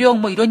정보력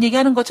뭐 이런 얘기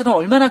하는 것처럼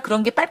얼마나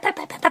그런 게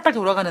빨빨빨빨빨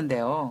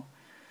돌아가는데요.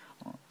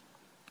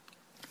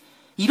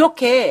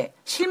 이렇게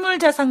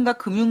실물자산과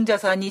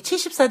금융자산이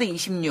 74대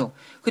 26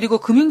 그리고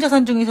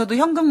금융자산 중에서도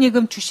현금,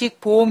 예금,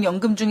 주식, 보험,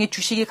 연금 중에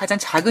주식이 가장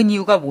작은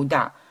이유가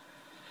뭐다?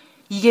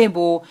 이게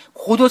뭐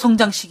고도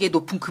성장 시기에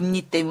높은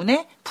금리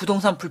때문에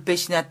부동산 불패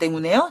신화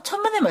때문에요?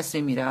 천만의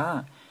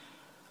말씀입니다.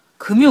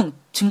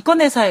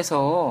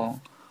 증권회사에서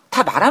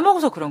다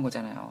말아먹어서 그런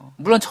거잖아요.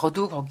 물론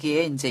저도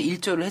거기에 이제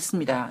일조를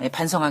했습니다. 네,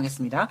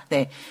 반성하겠습니다.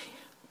 네.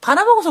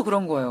 말아먹어서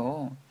그런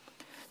거예요.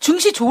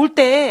 증시 좋을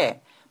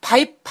때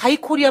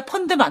바이코리아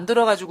펀드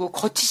만들어가지고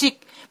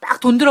거치식 막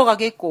돈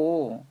들어가게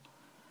했고,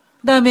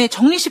 그 다음에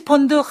적립식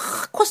펀드,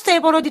 코스트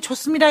에버러디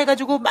좋습니다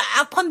해가지고 막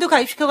펀드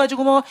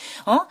가입시켜가지고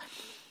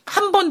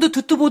한 번도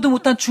듣도 보도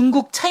못한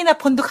중국 차이나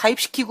펀드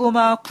가입시키고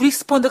막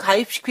브릭스 펀드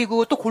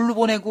가입시키고 또 골로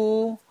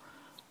보내고,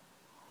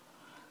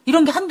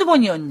 이런 게 한두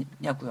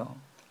번이었냐고요.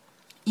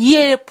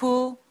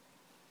 ELS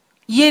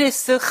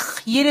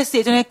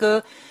예전에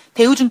그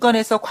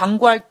대우증권에서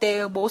광고할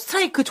때 뭐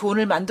스트라이크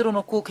존을 만들어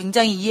놓고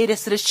굉장히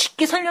ELS를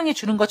쉽게 설명해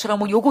주는 것처럼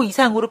뭐 요거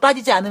이상으로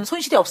빠지지 않으면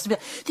손실이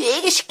없습니다.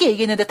 되게 쉽게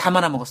얘기했는데 다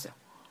말아먹었어요.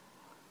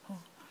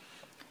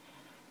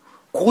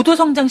 고도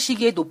성장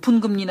시기에 높은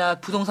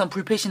금리나 부동산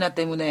불패 신화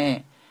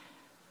때문에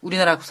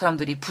우리나라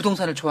사람들이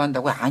부동산을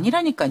좋아한다고요?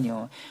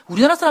 아니라니까요.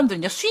 우리나라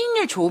사람들은요,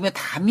 수익률 좋으면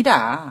다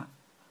합니다.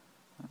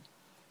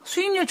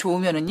 수익률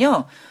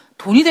좋으면은요,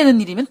 돈이 되는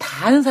일이면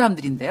다 하는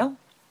사람들인데요.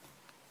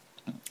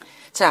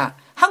 자,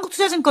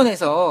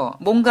 한국투자증권에서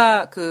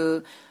뭔가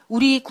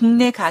우리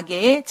국내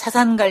가계의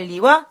자산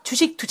관리와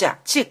주식 투자,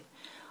 즉,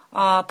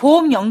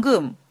 보험,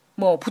 연금,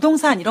 뭐,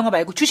 부동산 이런 거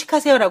말고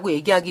주식하세요라고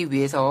얘기하기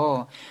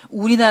위해서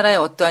우리나라의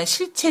어떠한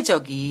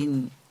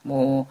실체적인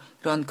뭐,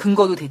 그런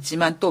근거도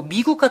됐지만 또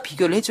미국과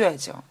비교를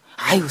해줘야죠.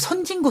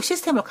 선진국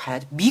시스템을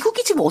가야죠.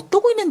 미국이 지금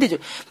어떠고 있는데,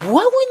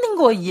 뭐 하고 있는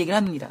거야? 이 얘기를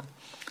합니다.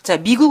 자,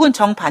 미국은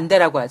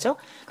정반대라고 하죠.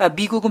 그러니까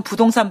미국은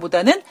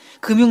부동산보다는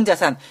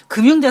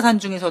금융자산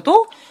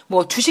중에서도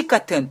뭐 주식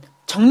같은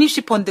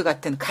적립식 펀드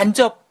같은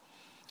간접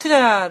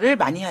투자를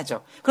많이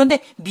하죠.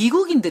 그런데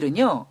미국인들의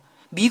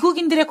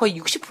거의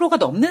 60%가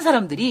넘는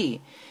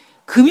사람들이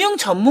금융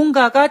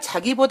전문가가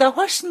자기보다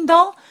훨씬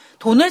더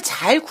돈을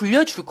잘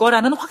굴려줄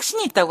거라는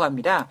확신이 있다고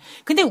합니다.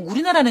 근데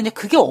우리나라는요,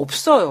 그게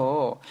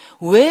없어요.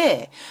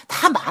 왜?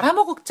 다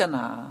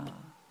말아먹었잖아.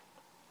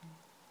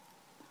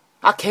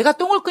 걔가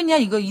똥을 끄냐,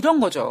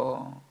 이런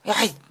거죠.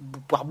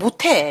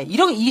 못해.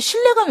 이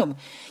신뢰감이 없는.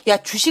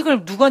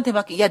 주식을 누구한테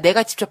맡겨?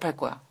 내가 직접 할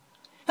거야.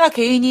 그러니까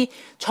개인이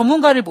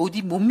전문가를 못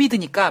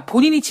믿으니까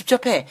본인이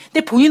직접 해.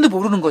 근데 본인도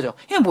모르는 거죠.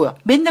 이게 뭐야?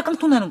 맨날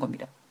깡통 나는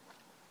겁니다.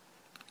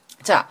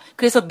 자,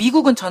 그래서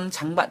미국은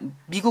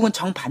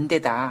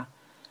정반대다.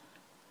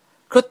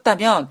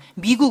 그렇다면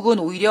미국은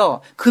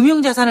오히려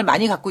금융자산을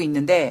많이 갖고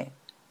있는데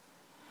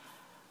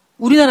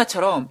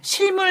우리나라처럼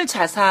실물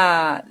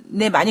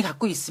자산에 많이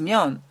갖고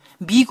있으면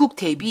미국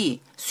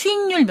대비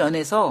수익률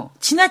면에서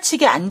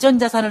지나치게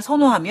안전자산을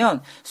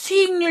선호하면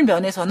수익률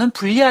면에서는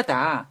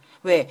불리하다.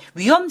 왜?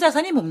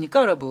 위험자산이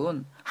뭡니까,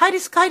 여러분?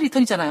 하이리스크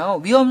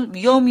하이리턴이잖아요.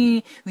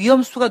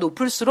 위험수가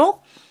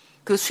높을수록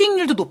그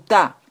수익률도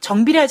높다.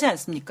 정비례하지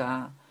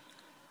않습니까?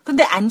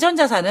 근데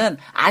안전자산은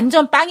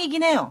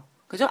안전빵이긴 해요.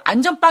 그죠?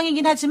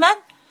 안전빵이긴 하지만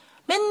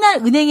맨날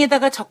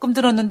은행에다가 적금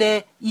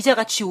들었는데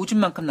이자가 쥐 오줌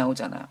만큼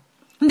나오잖아요.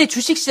 근데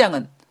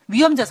주식시장은,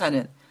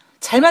 위험자산은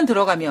잘만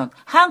들어가면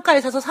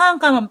하한가에 사서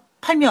상한가만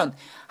팔면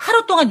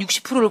하루 동안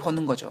 60%를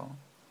버는 거죠.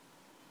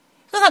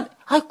 그러니까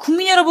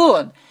국민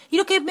여러분,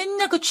 이렇게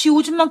맨날 그 쥐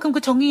오줌 만큼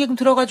그 정기예금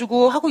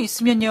들어가지고 하고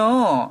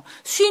있으면요,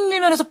 수익률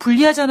면에서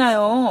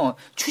불리하잖아요.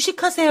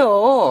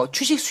 주식하세요.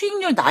 주식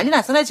수익률 난리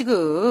났잖아요,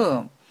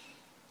 지금.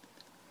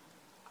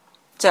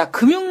 자,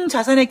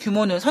 금융자산의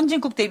규모는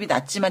선진국 대비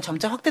낮지만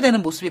점차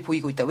확대되는 모습이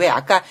보이고 있다. 왜?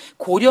 아까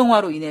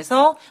고령화로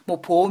인해서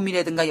뭐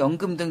보험이라든가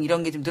연금 등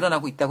이런 게 좀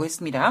늘어나고 있다고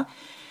했습니다.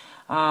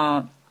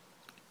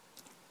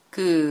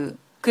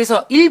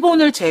 그래서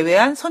일본을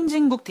제외한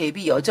선진국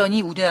대비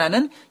여전히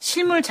우리나라는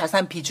실물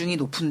자산 비중이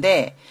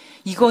높은데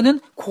이거는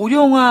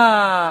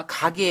고령화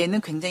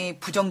가계에는 굉장히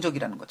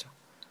부정적이라는 거죠.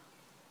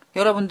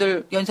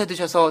 여러분들 연세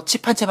드셔서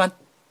집 한 채만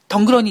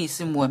덩그러니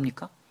있으면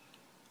뭐합니까?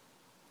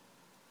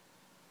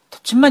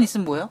 집만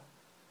있으면 뭐예요?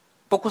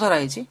 먹고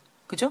살아야지.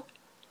 그죠?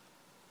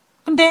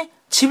 근데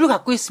집을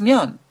갖고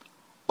있으면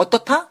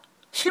어떻다?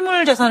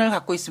 실물 자산을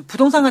갖고 있으면,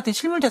 부동산 같은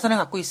실물 자산을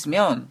갖고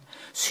있으면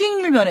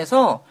수익률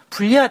면에서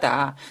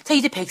불리하다. 자,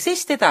 이제 100세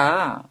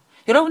시대다.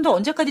 여러분들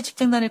언제까지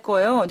직장 다닐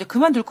거예요? 이제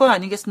그만둘 거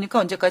아니겠습니까?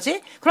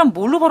 언제까지? 그럼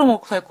뭘로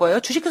벌어먹고 살 거예요?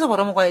 주식해서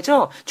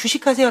벌어먹어야죠.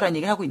 주식하세요라는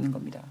얘기를 하고 있는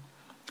겁니다.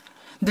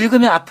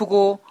 늙으면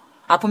아프고,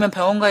 아프면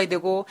병원 가야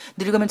되고,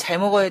 늙으면 잘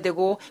먹어야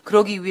되고,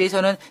 그러기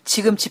위해서는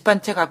지금 집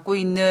한 채 갖고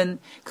있는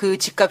그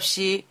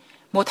집값이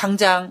뭐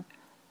당장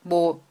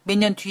뭐 몇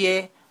년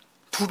뒤에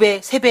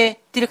 2배, 3배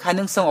뛸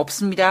가능성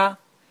없습니다.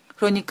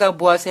 그러니까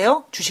뭐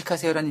하세요?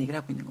 주식하세요라는 얘기를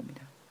하고 있는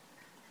겁니다.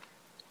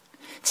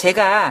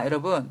 제가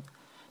여러분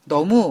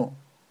너무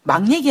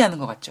막 얘기하는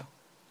것 같죠?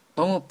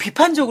 너무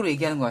비판적으로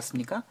얘기하는 것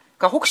같습니까?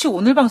 그러니까 혹시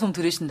오늘 방송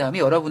들으신 다음에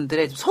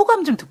여러분들의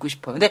소감 좀 듣고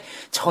싶어요. 근데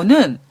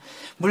저는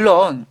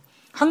물론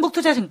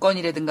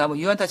한국투자증권이라든가 뭐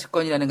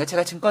유안타증권이라든가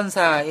제가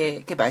증권사에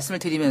이렇게 말씀을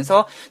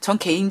드리면서 전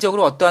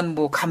개인적으로 어떠한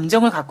뭐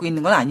감정을 갖고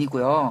있는 건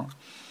아니고요.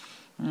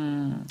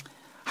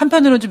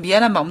 한편으로는 좀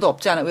미안한 마음도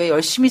없지 않아. 왜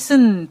열심히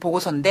쓴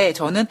보고서인데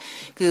저는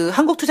그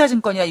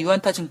한국투자증권이나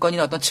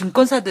유안타증권이나 어떤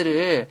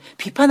증권사들을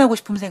비판하고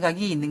싶은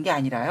생각이 있는 게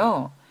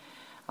아니라요.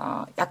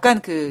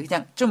 약간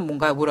그냥 좀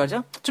뭔가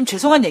뭐라죠? 좀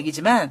죄송한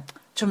얘기지만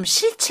좀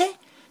실체?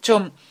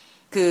 좀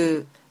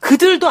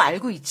그들도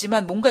알고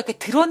있지만 뭔가 이렇게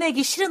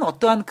드러내기 싫은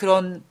어떠한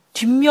그런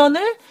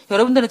뒷면을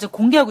여러분들한테 좀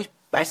공개하고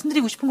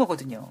말씀드리고 싶은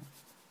거거든요.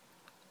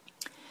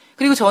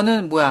 그리고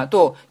저는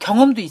또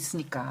경험도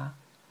있으니까.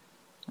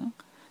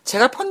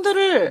 제가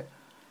펀드를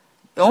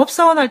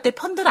영업사원 할 때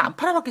펀드를 안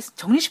팔아봤겠습니까?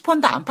 정리식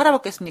펀드 안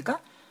팔아봤겠습니까?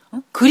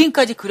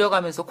 그림까지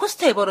그려가면서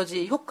코스트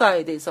에버러지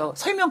효과에 대해서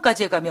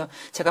설명까지 해가며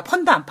제가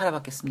펀드 안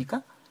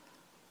팔아봤겠습니까?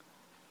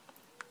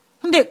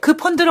 근데 그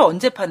펀드를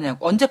언제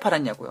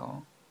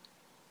팔았냐고요.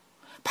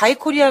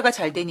 바이코리아가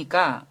잘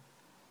되니까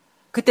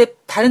그때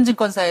다른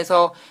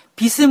증권사에서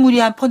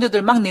비스무리한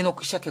펀드들 막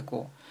내놓기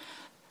시작했고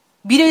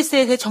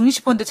미래에셋의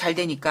정리식 펀드 잘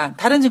되니까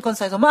다른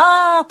증권사에서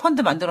막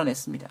펀드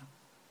만들어냈습니다.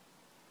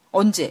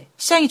 언제?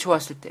 시장이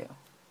좋았을 때요.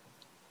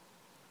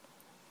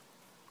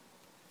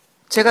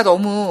 제가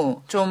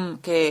너무 좀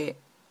이렇게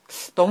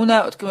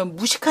너무나 어떻게 보면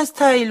무식한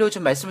스타일로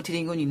좀 말씀을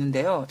드린 건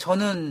있는데요.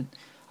 저는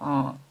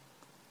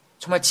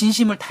정말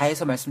진심을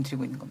다해서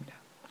말씀드리고 있는 겁니다.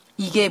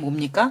 이게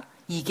뭡니까?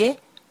 이게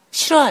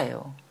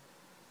실화예요.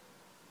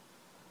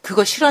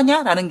 그거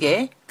실화냐라는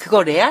게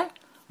그거 레알?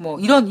 뭐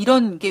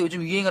이런 게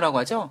요즘 유행을 하고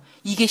하죠.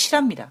 이게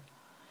실화입니다.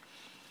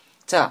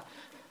 자,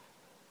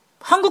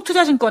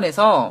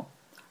 한국투자증권에서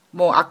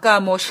뭐 아까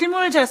뭐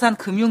실물자산,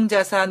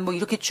 금융자산 뭐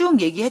이렇게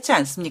쭉 얘기했지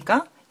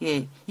않습니까?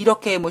 예,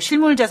 이렇게 뭐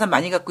실물자산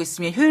많이 갖고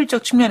있으면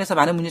효율적 측면에서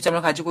많은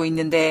문제점을 가지고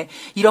있는데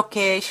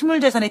이렇게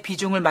실물자산의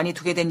비중을 많이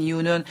두게 된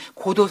이유는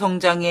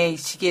고도성장의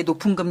시기에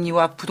높은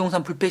금리와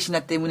부동산 불패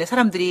신화 때문에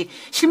사람들이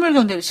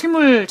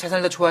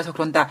실물자산을 더 좋아해서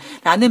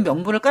그런다라는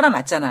명분을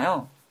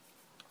깔아놨잖아요.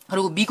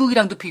 그리고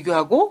미국이랑도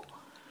비교하고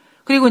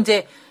그리고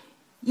이제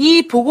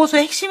이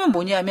보고서의 핵심은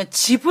뭐냐면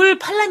집을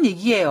팔란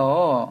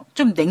얘기예요.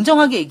 좀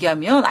냉정하게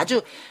얘기하면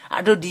아주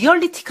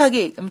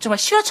리얼리틱하게 정말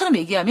실화처럼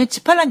얘기하면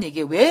집 팔란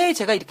얘기예요. 왜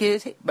제가 이렇게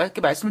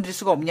말씀을 드릴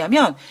수가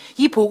없냐면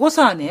이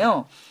보고서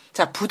안에요.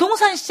 자,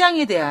 부동산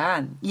시장에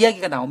대한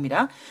이야기가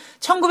나옵니다.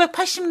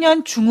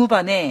 1980년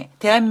중후반에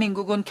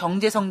대한민국은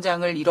경제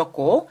성장을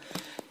이뤘고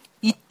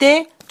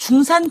이때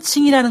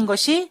중산층이라는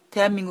것이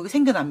대한민국에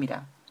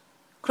생겨납니다.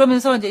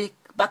 그러면서 이제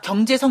막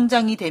경제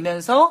성장이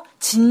되면서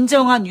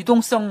진정한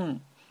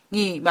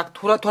유동성이 막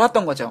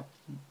돌았던 거죠.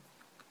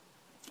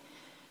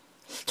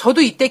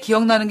 저도 이때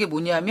기억나는 게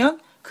뭐냐면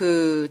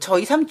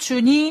저희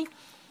삼촌이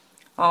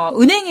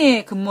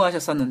은행에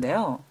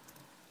근무하셨었는데요.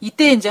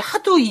 이때 이제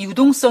하도 이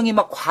유동성이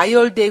막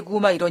과열되고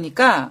막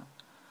이러니까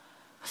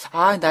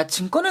나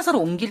증권회사로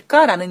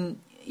옮길까라는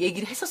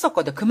얘기를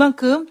했었거든요.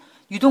 그만큼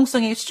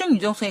시중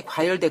유동성이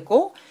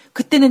과열됐고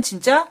그때는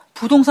진짜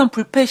부동산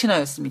불패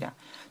신화였습니다.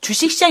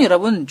 주식시장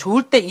여러분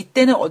좋을 때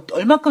이때는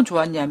얼만큼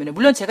좋았냐면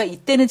물론 제가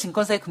이때는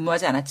증권사에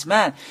근무하지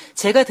않았지만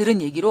제가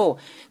들은 얘기로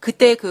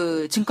그때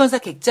그 증권사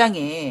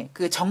객장에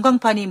그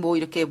전광판이 뭐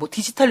이렇게 뭐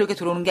디지털로 이렇게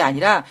들어오는 게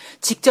아니라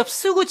직접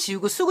쓰고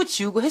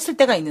지우고 했을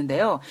때가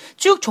있는데요.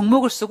 쭉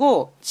종목을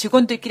쓰고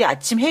직원들끼리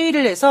아침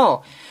회의를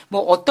해서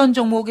뭐 어떤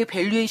종목의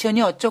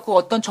밸류에이션이 어쩌고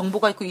어떤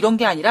정보가 있고 이런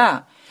게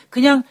아니라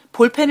그냥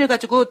볼펜을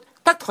가지고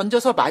딱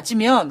던져서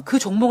맞으면 그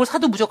종목을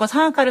사도 무조건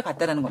상한가를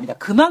갔다라는 겁니다.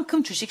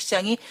 그만큼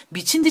주식시장이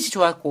미친 듯이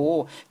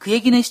좋았고 그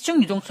얘기는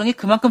시중 유동성이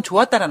그만큼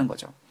좋았다라는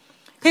거죠.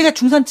 그러니까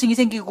중산층이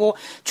생기고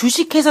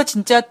주식해서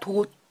진짜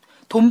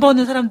돈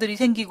버는 사람들이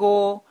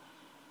생기고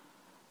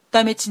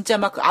그다음에 진짜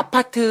막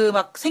아파트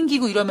막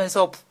생기고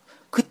이러면서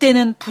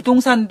그때는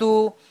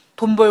부동산도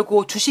돈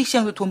벌고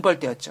주식시장도 돈 벌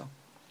때였죠.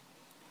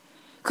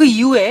 그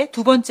이후에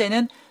두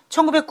번째는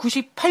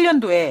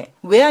 1998년도에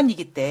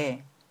외환위기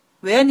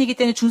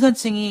때는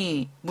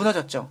중산층이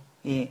무너졌죠.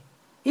 예.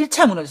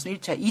 1차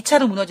무너졌습니다.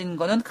 2차로 무너진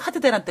거는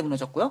카드 대란 때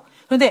무너졌고요.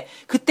 그런데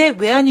그때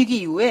외환위기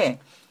이후에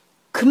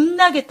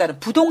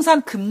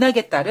부동산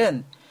급락에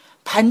따른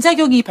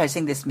반작용이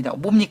발생됐습니다.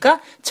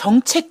 뭡니까?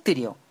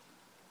 정책들이요.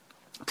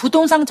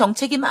 부동산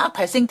정책이 막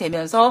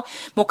발생되면서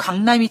뭐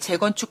강남이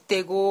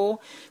재건축되고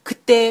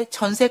그때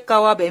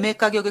전세가와 매매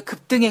가격이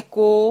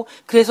급등했고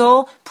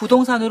그래서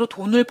부동산으로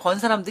돈을 번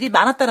사람들이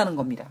많았다라는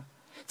겁니다.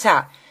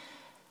 자,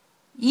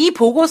 이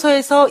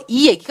보고서에서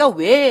이 얘기가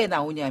왜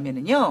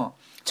나오냐면요.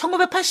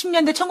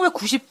 1980년대,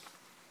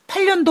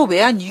 1998년도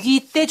외환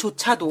위기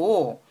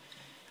때조차도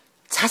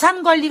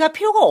자산 관리가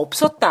필요가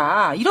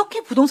없었다.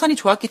 이렇게 부동산이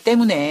좋았기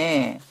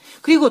때문에.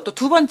 그리고 또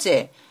두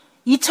번째,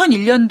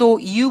 2001년도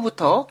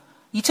이후부터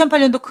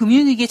 2008년도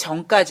금융위기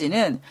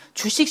전까지는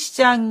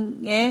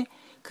주식시장의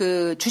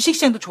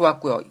주식시장도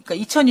좋았고요. 그러니까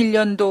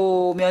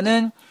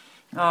 2001년도면은,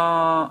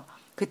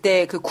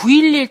 그때 그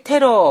 9.11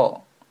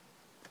 테러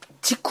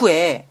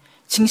직후에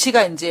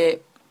증시가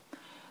이제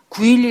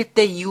 9.11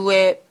 때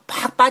이후에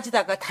막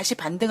빠지다가 다시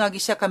반등하기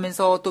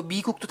시작하면서 또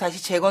미국도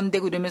다시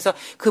재건되고 이러면서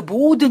그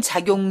모든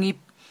작용이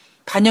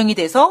반영이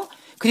돼서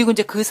그리고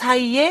이제 그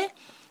사이에,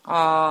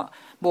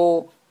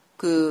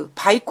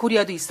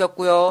 바이코리아도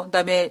있었고요.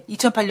 그다음에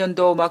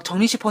 2008년도 막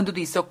적립식 펀드도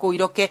있었고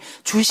이렇게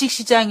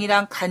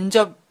주식시장이랑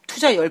간접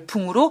투자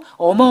열풍으로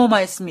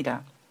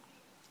어마어마했습니다.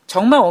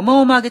 정말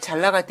어마어마하게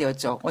잘 나갈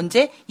때였죠.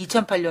 언제?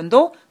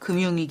 2008년도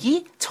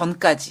금융위기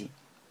전까지.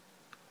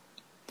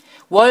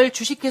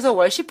 주식해서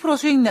월 10%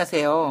 수익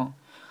나세요.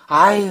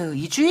 아유,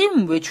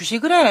 이주임 왜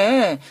주식을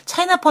해?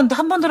 차이나 펀드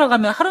한 번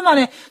들어가면 하루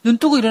만에 눈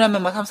뜨고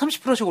일어나면 막 한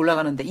 30%씩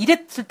올라가는데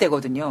이랬을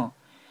때거든요.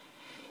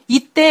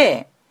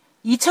 이때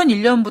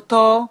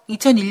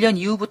 2001년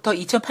이후부터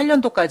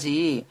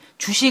 2008년도까지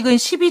주식은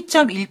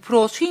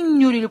 12.1%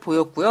 수익률을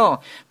보였고요.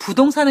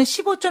 부동산은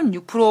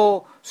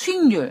 15.6%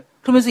 수익률.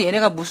 그러면서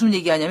얘네가 무슨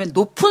얘기하냐면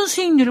높은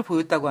수익률을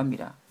보였다고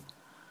합니다.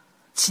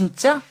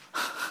 진짜?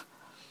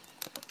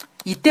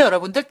 이때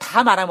여러분들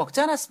다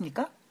말아먹지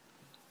않았습니까?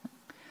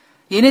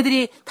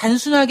 얘네들이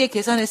단순하게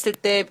계산했을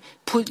때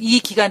이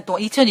기간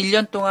동안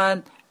 2001년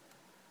동안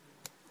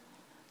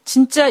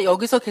진짜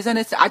여기서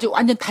계산했을 때 아주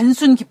완전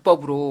단순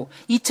기법으로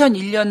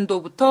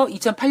 2001년도부터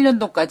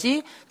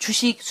 2008년도까지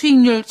주식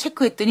수익률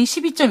체크했더니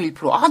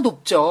 12.1%. 아,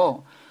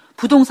 높죠.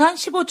 부동산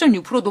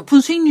 15.6% 높은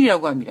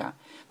수익률이라고 합니다.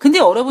 근데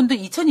여러분들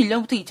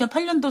 2001년부터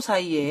 2008년도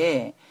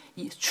사이에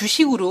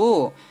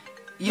주식으로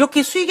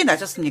이렇게 수익이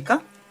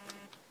나셨습니까?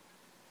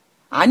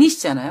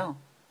 아니시잖아요.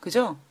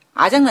 그죠?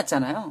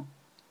 아작났잖아요.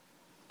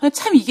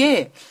 참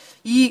이게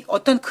이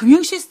어떤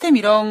금융 시스템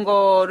이런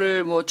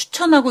거를 뭐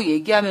추천하고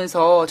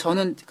얘기하면서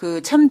저는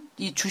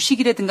이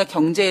주식이라든가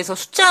경제에서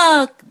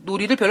숫자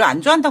놀이를 별로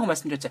안 좋아한다고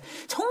말씀드렸죠.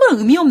 정말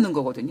의미 없는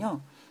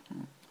거거든요.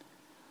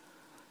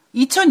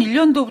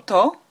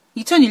 2001년도부터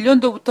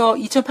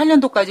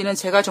 2008년도까지는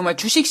제가 정말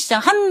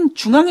주식시장 한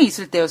중앙에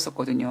있을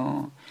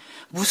때였었거든요.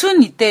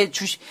 무슨 이때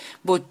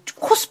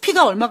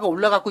코스피가 얼마가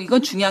올라갔고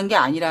이건 중요한 게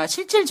아니라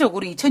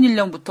실질적으로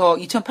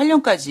 2001년부터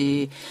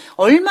 2008년까지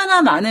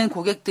얼마나 많은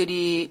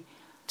고객들이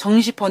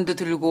정시펀드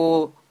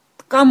들고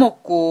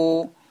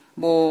까먹고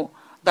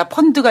나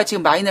펀드가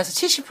지금 마이너스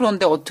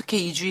 70%인데 어떻게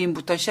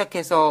이주인부터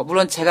시작해서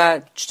물론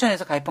제가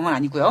추천해서 가입한 건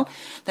아니고요.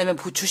 그다음에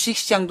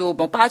주식시장도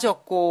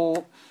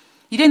빠졌고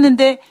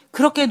이랬는데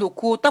그렇게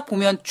놓고 딱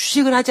보면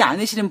주식을 하지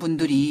않으시는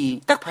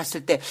분들이 딱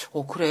봤을 때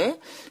그래?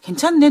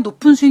 괜찮네.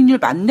 높은 수익률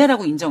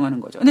맞네라고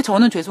인정하는 거죠. 근데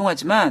저는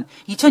죄송하지만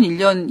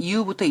 2001년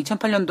이후부터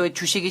 2008년도에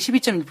주식이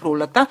 12.1%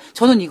 올랐다?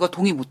 저는 이거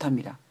동의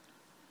못합니다.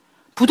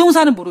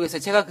 부동산은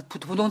모르겠어요. 제가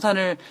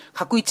부동산을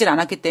갖고 있질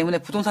않았기 때문에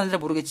부동산은 잘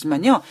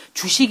모르겠지만요.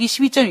 주식이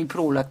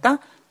 12.1% 올랐다?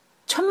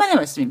 천만의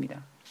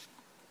말씀입니다.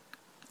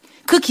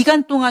 그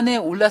기간 동안에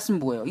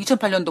올랐으면 뭐예요?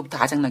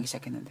 2008년도부터 아작나기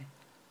시작했는데.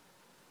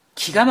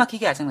 기가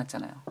막히게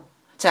아작났잖아요.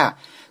 자,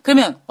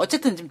 그러면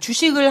어쨌든 지금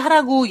주식을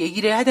하라고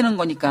얘기를 해야 되는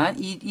거니까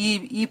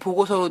이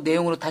보고서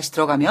내용으로 다시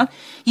들어가면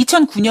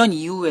 2009년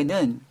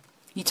이후에는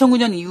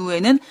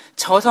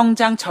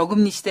저성장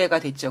저금리 시대가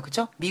됐죠.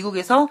 그죠?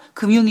 미국에서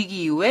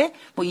금융위기 이후에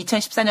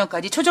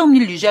 2014년까지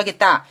초저금리를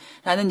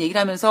유지하겠다라는 얘기를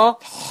하면서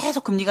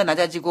계속 금리가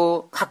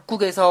낮아지고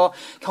각국에서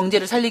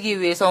경제를 살리기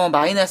위해서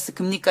마이너스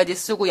금리까지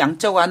쓰고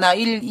양적 완화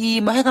 1,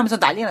 2 해가면서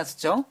난리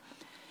났었죠.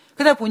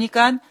 그러다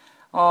보니까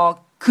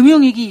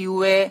금융위기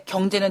이후에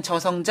경제는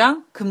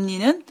저성장,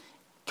 금리는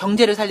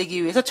경제를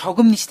살리기 위해서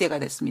저금리 시대가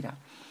됐습니다.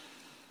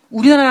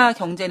 우리나라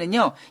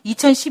경제는요,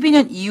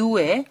 2012년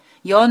이후에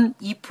연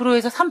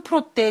 2%에서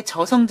 3%대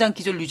저성장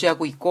기조를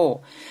유지하고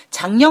있고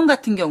작년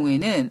같은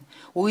경우에는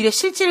오히려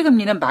실질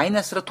금리는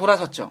마이너스로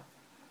돌아섰죠.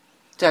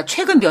 자,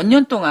 최근 몇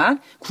년 동안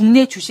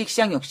국내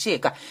주식시장 역시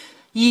그러니까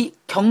이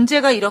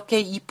경제가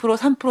이렇게 2%,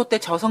 3%대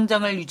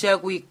저성장을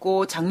유지하고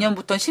있고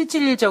작년부터는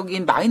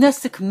실질적인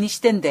마이너스 금리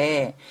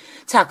시대인데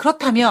자,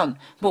 그렇다면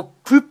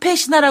불패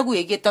신화라고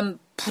얘기했던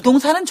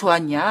부동산은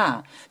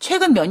좋았냐?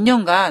 최근 몇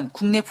년간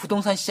국내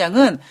부동산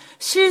시장은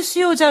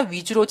실수요자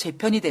위주로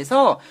재편이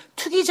돼서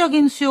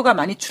투기적인 수요가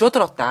많이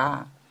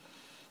줄어들었다.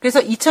 그래서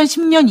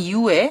 2010년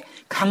이후에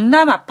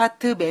강남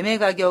아파트 매매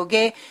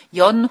가격의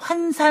연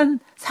환산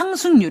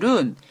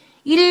상승률은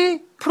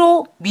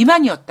 1%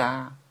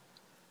 미만이었다.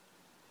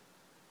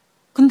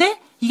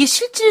 근데 이게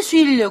실질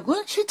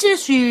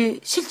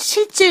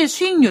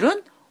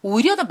수익률은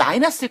오히려 더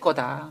마이너스일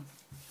거다.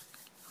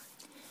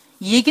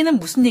 이 얘기는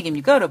무슨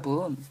얘기입니까,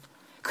 여러분?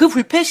 그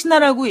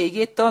불패신화라고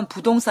얘기했던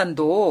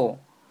부동산도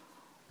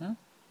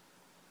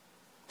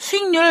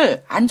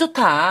수익률 안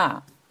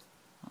좋다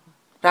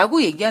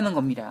라고 얘기하는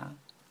겁니다.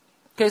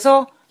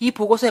 그래서 이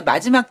보고서의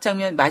마지막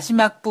장면,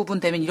 마지막 부분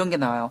되면 이런 게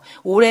나와요.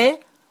 올해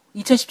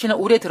 2017년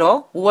올해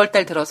들어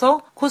 5월달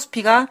들어서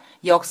코스피가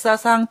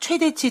역사상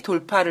최대치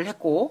돌파를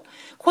했고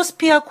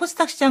코스피와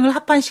코스닥 시장을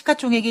합한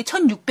시가총액이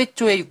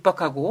 1,600조에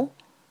육박하고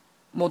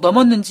뭐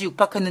넘었는지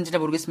육박했는지는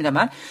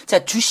모르겠습니다만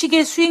자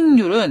주식의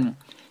수익률은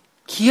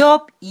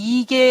기업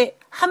이익의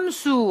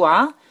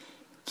함수와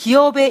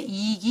기업의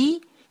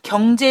이익이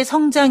경제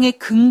성장의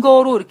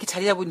근거로 이렇게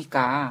자리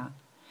잡으니까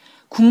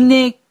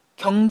국내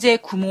경제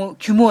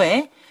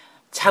규모의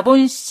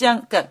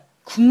자본시장, 그러니까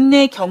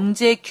국내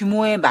경제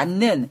규모에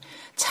맞는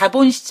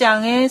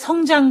자본시장의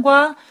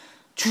성장과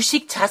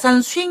주식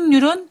자산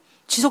수익률은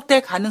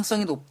지속될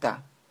가능성이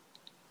높다.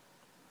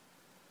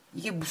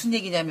 이게 무슨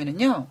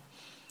얘기냐면요.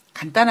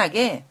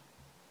 간단하게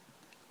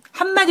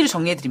한마디로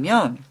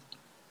정리해드리면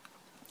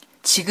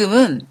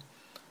지금은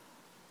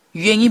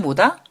유행이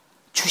뭐다?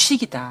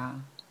 주식이다.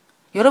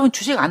 여러분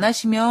주식 안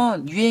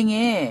하시면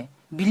유행에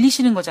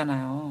밀리시는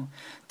거잖아요.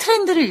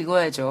 트렌드를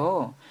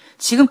읽어야죠.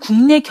 지금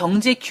국내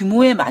경제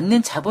규모에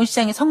맞는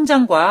자본시장의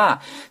성장과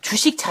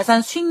주식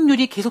자산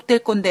수익률이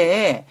계속될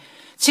건데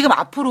지금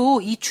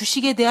앞으로 이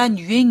주식에 대한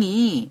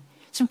유행이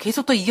지금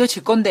계속 더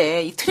이어질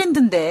건데 이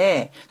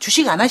트렌드인데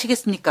주식 안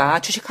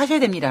하시겠습니까? 주식 하셔야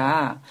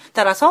됩니다.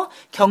 따라서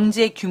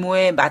경제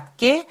규모에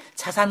맞게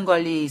자산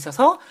관리에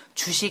있어서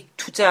주식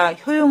투자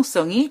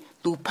효용성이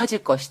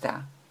높아질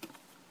것이다.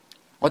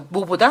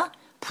 뭐보다?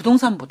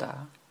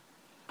 부동산보다.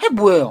 그게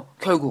뭐예요?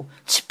 결국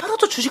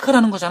집팔아서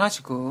주식하라는 거잖아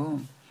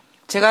지금.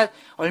 제가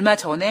얼마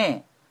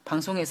전에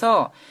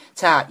방송에서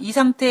자, 이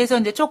상태에서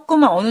이제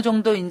조금 어느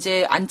정도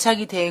이제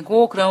안착이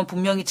되고 그러면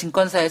분명히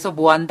증권사에서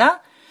뭐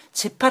한다?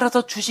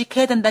 집팔아서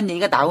주식해야 된다는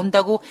얘기가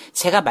나온다고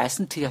제가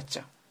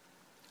말씀드렸죠.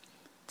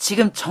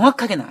 지금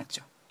정확하게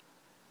나왔죠.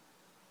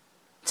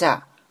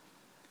 자,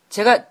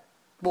 제가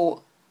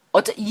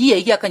이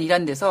얘기 약간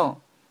일하는 데서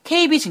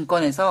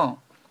KB증권에서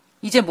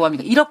이제 뭐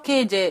합니까?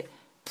 이렇게 이제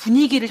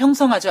분위기를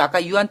형성하죠.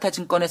 아까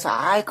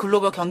유안타증권에서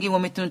글로벌 경기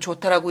모멘텀은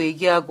좋다라고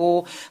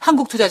얘기하고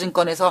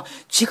한국투자증권에서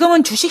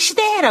지금은 주식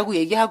시대라고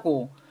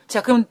얘기하고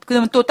자 그러면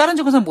또 다른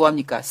증권사는 뭐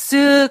합니까?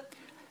 쓱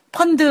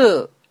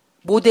펀드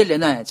모델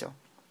내놔야죠.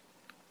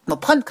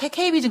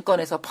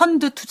 KB증권에서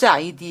펀드 투자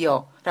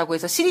아이디어라고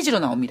해서 시리즈로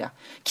나옵니다.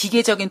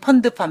 기계적인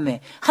펀드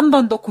판매 한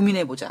번 더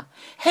고민해보자.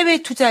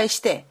 해외 투자의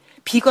시대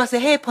비과세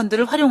해외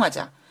펀드를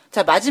활용하자.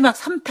 자 마지막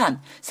 3탄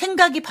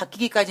생각이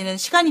바뀌기까지는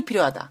시간이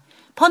필요하다.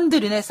 펀드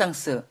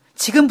르네상스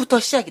지금부터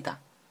시작이다.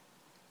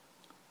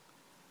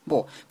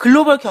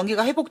 글로벌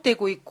경기가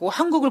회복되고 있고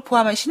한국을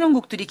포함한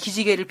신흥국들이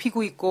기지개를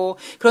피고 있고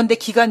그런데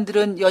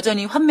기관들은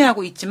여전히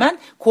환매하고 있지만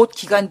곧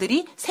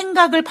기관들이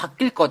생각을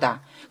바뀔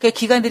거다. 그러니까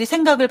기관들이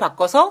생각을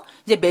바꿔서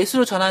이제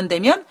매수로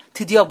전환되면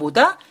드디어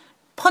뭐다?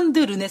 펀드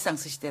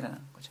르네상스 시대라는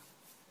거죠.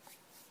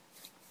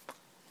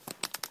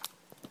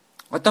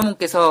 어떤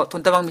분께서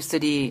돈다방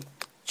미스터리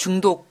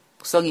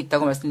중독성이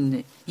있다고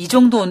말씀드렸는데 이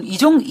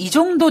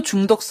정도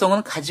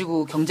중독성은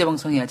가지고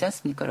경제방송 해야지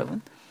않습니까,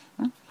 여러분?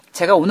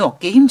 제가 오늘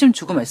어깨에 힘 좀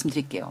주고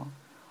말씀드릴게요.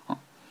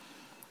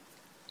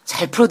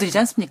 잘 풀어드리지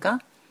않습니까?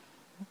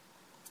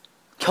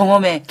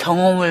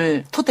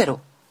 경험을 토대로.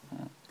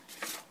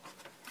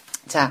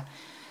 자,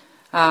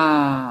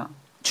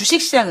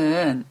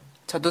 주식시장은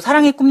저도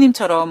사랑의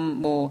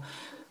꿈님처럼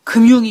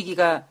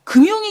금융위기가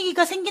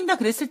생긴다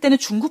그랬을 때는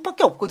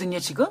중국밖에 없거든요,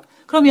 지금?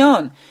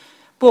 그러면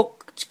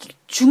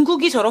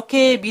중국이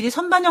저렇게 미리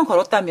선반영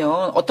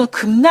걸었다면 어떤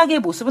급락의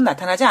모습은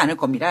나타나지 않을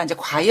겁니다. 이제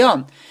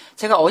과연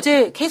제가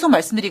어제 계속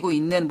말씀드리고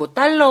있는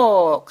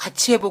달러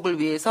가치 회복을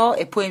위해서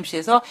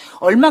FOMC에서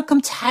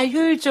얼마큼 잘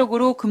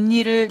효율적으로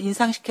금리를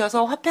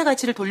인상시켜서 화폐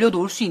가치를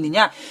돌려놓을 수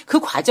있느냐 그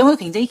과정은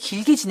굉장히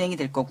길게 진행이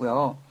될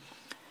거고요.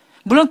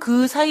 물론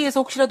그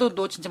사이에서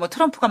혹시라도 진짜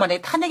트럼프가 만약에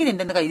탄핵이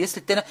된다든가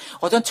이랬을 때는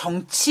어떤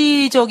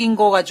정치적인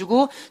거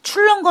가지고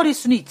출렁거릴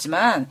수는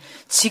있지만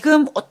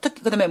지금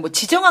그다음에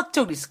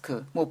지정학적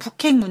리스크,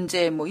 북핵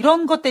문제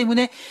이런 것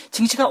때문에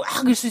증시가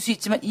확 있을 수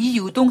있지만 이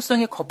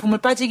유동성의 거품을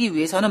빠지기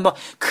위해서는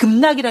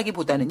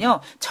급락이라기보다는요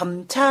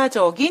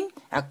점차적인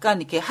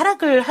약간 이렇게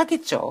하락을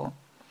하겠죠.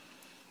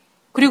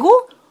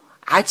 그리고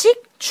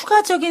아직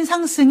추가적인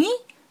상승이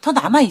더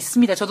남아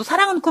있습니다. 저도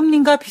사랑하는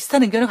꿈님과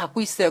비슷한 의견을 갖고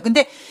있어요.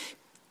 근데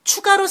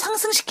추가로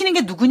상승시키는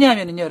게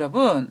누구냐면요,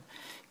 여러분.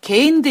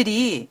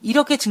 개인들이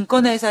이렇게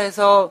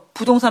증권회사에서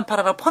부동산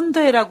팔아라 펀드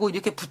해라고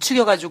이렇게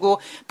부추겨가지고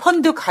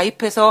펀드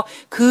가입해서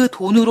그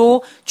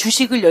돈으로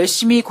주식을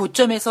열심히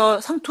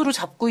고점에서 상투로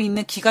잡고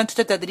있는 기관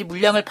투자자들이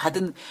물량을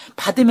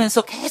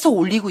받으면서 계속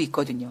올리고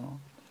있거든요.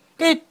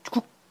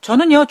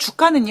 저는요,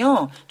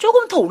 주가는요,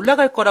 조금 더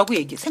올라갈 거라고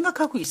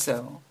생각하고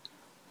있어요.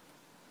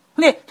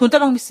 근데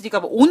돈다방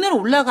미스리가 오늘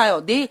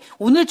올라가요.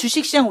 오늘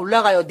주식시장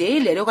올라가요.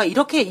 내일 내려가.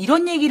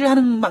 이런 얘기를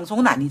하는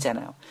방송은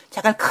아니잖아요.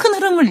 잠깐 큰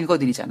흐름을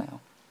읽어드리잖아요.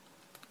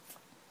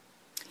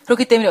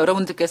 그렇기 때문에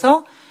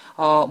여러분들께서,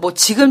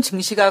 지금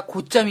증시가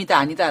고점이다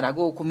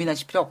아니다라고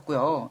고민하실 필요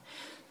없고요.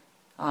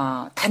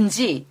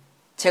 단지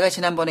제가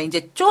지난번에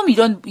이제 좀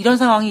이런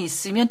상황이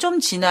있으면 좀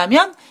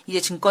지나면 이제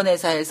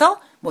증권회사에서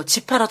뭐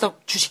집팔아서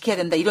주식해야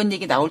된다 이런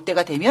얘기 나올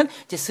때가 되면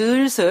이제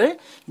슬슬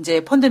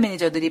이제 펀드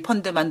매니저들이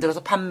펀드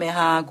만들어서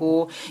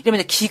판매하고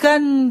이러면 이제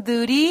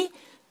기관들이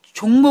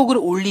종목을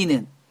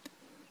올리는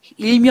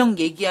일명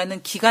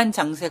얘기하는 기간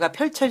장세가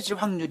펼쳐질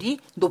확률이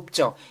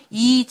높죠.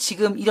 이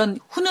지금 이런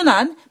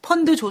훈훈한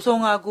펀드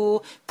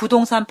조성하고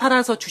부동산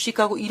팔아서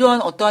주식하고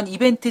이런 어떠한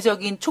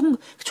이벤트적인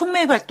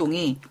촉매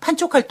활동이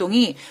판촉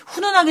활동이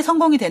훈훈하게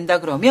성공이 된다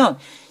그러면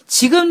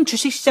지금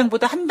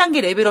주식시장보다 한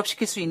단계 레벨업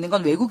시킬 수 있는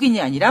건 외국인이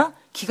아니라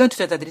기관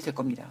투자자들이 될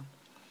겁니다.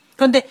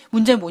 그런데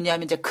문제는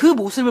뭐냐면 이제 그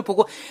모습을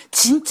보고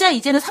진짜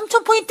이제는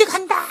 3,000포인트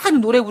간다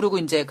하는 노래 부르고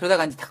이제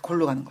그러다가 이제 다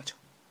골로 가는 거죠.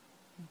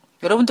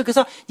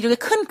 여러분들께서 이렇게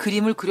큰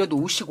그림을 그려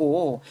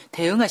놓으시고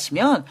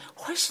대응하시면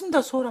훨씬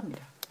더 수월합니다.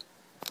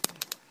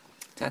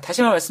 자,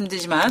 다시 한번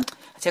말씀드리지만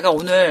제가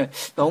오늘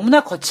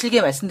너무나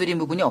거칠게 말씀드린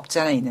부분이 없지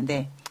않아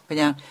있는데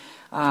그냥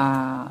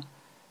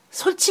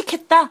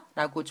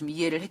솔직했다라고 좀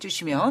이해를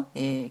해주시면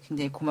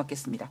굉장히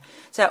고맙겠습니다.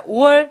 자,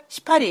 5월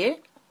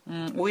 18일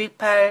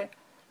 5.18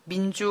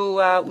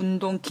 민주화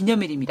운동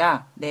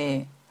기념일입니다.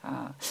 네,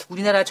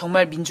 우리나라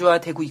정말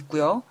민주화되고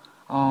있고요.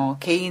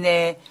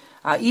 개인의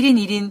 1인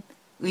 1인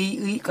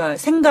그러니까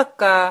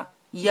생각과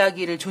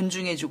이야기를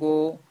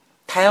존중해주고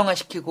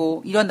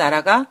다양화시키고 이런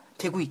나라가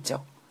되고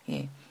있죠.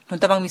 예.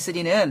 돈다방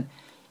미쓰리는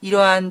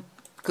이러한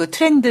그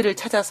트렌드를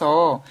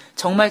찾아서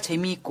정말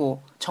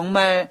재미있고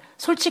정말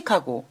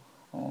솔직하고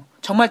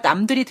정말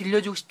남들이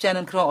들려주고 싶지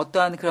않은 그런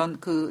어떠한 그런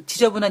그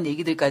지저분한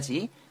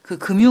얘기들까지 그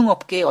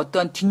금융업계의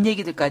어떠한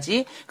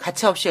뒷얘기들까지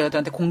가차없이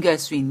여러분한테 공개할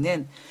수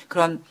있는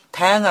그런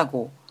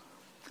다양하고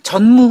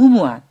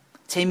전무후무한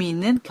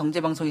재미있는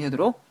경제방송이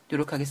되도록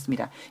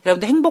노력하겠습니다.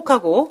 여러분들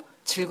행복하고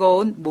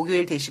즐거운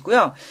목요일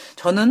되시고요.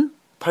 저는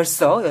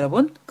벌써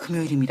여러분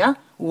금요일입니다.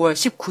 5월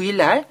 19일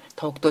날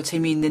더욱더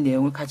재미있는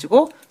내용을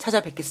가지고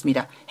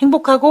찾아뵙겠습니다.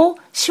 행복하고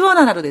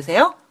시원한 하루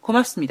되세요.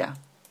 고맙습니다.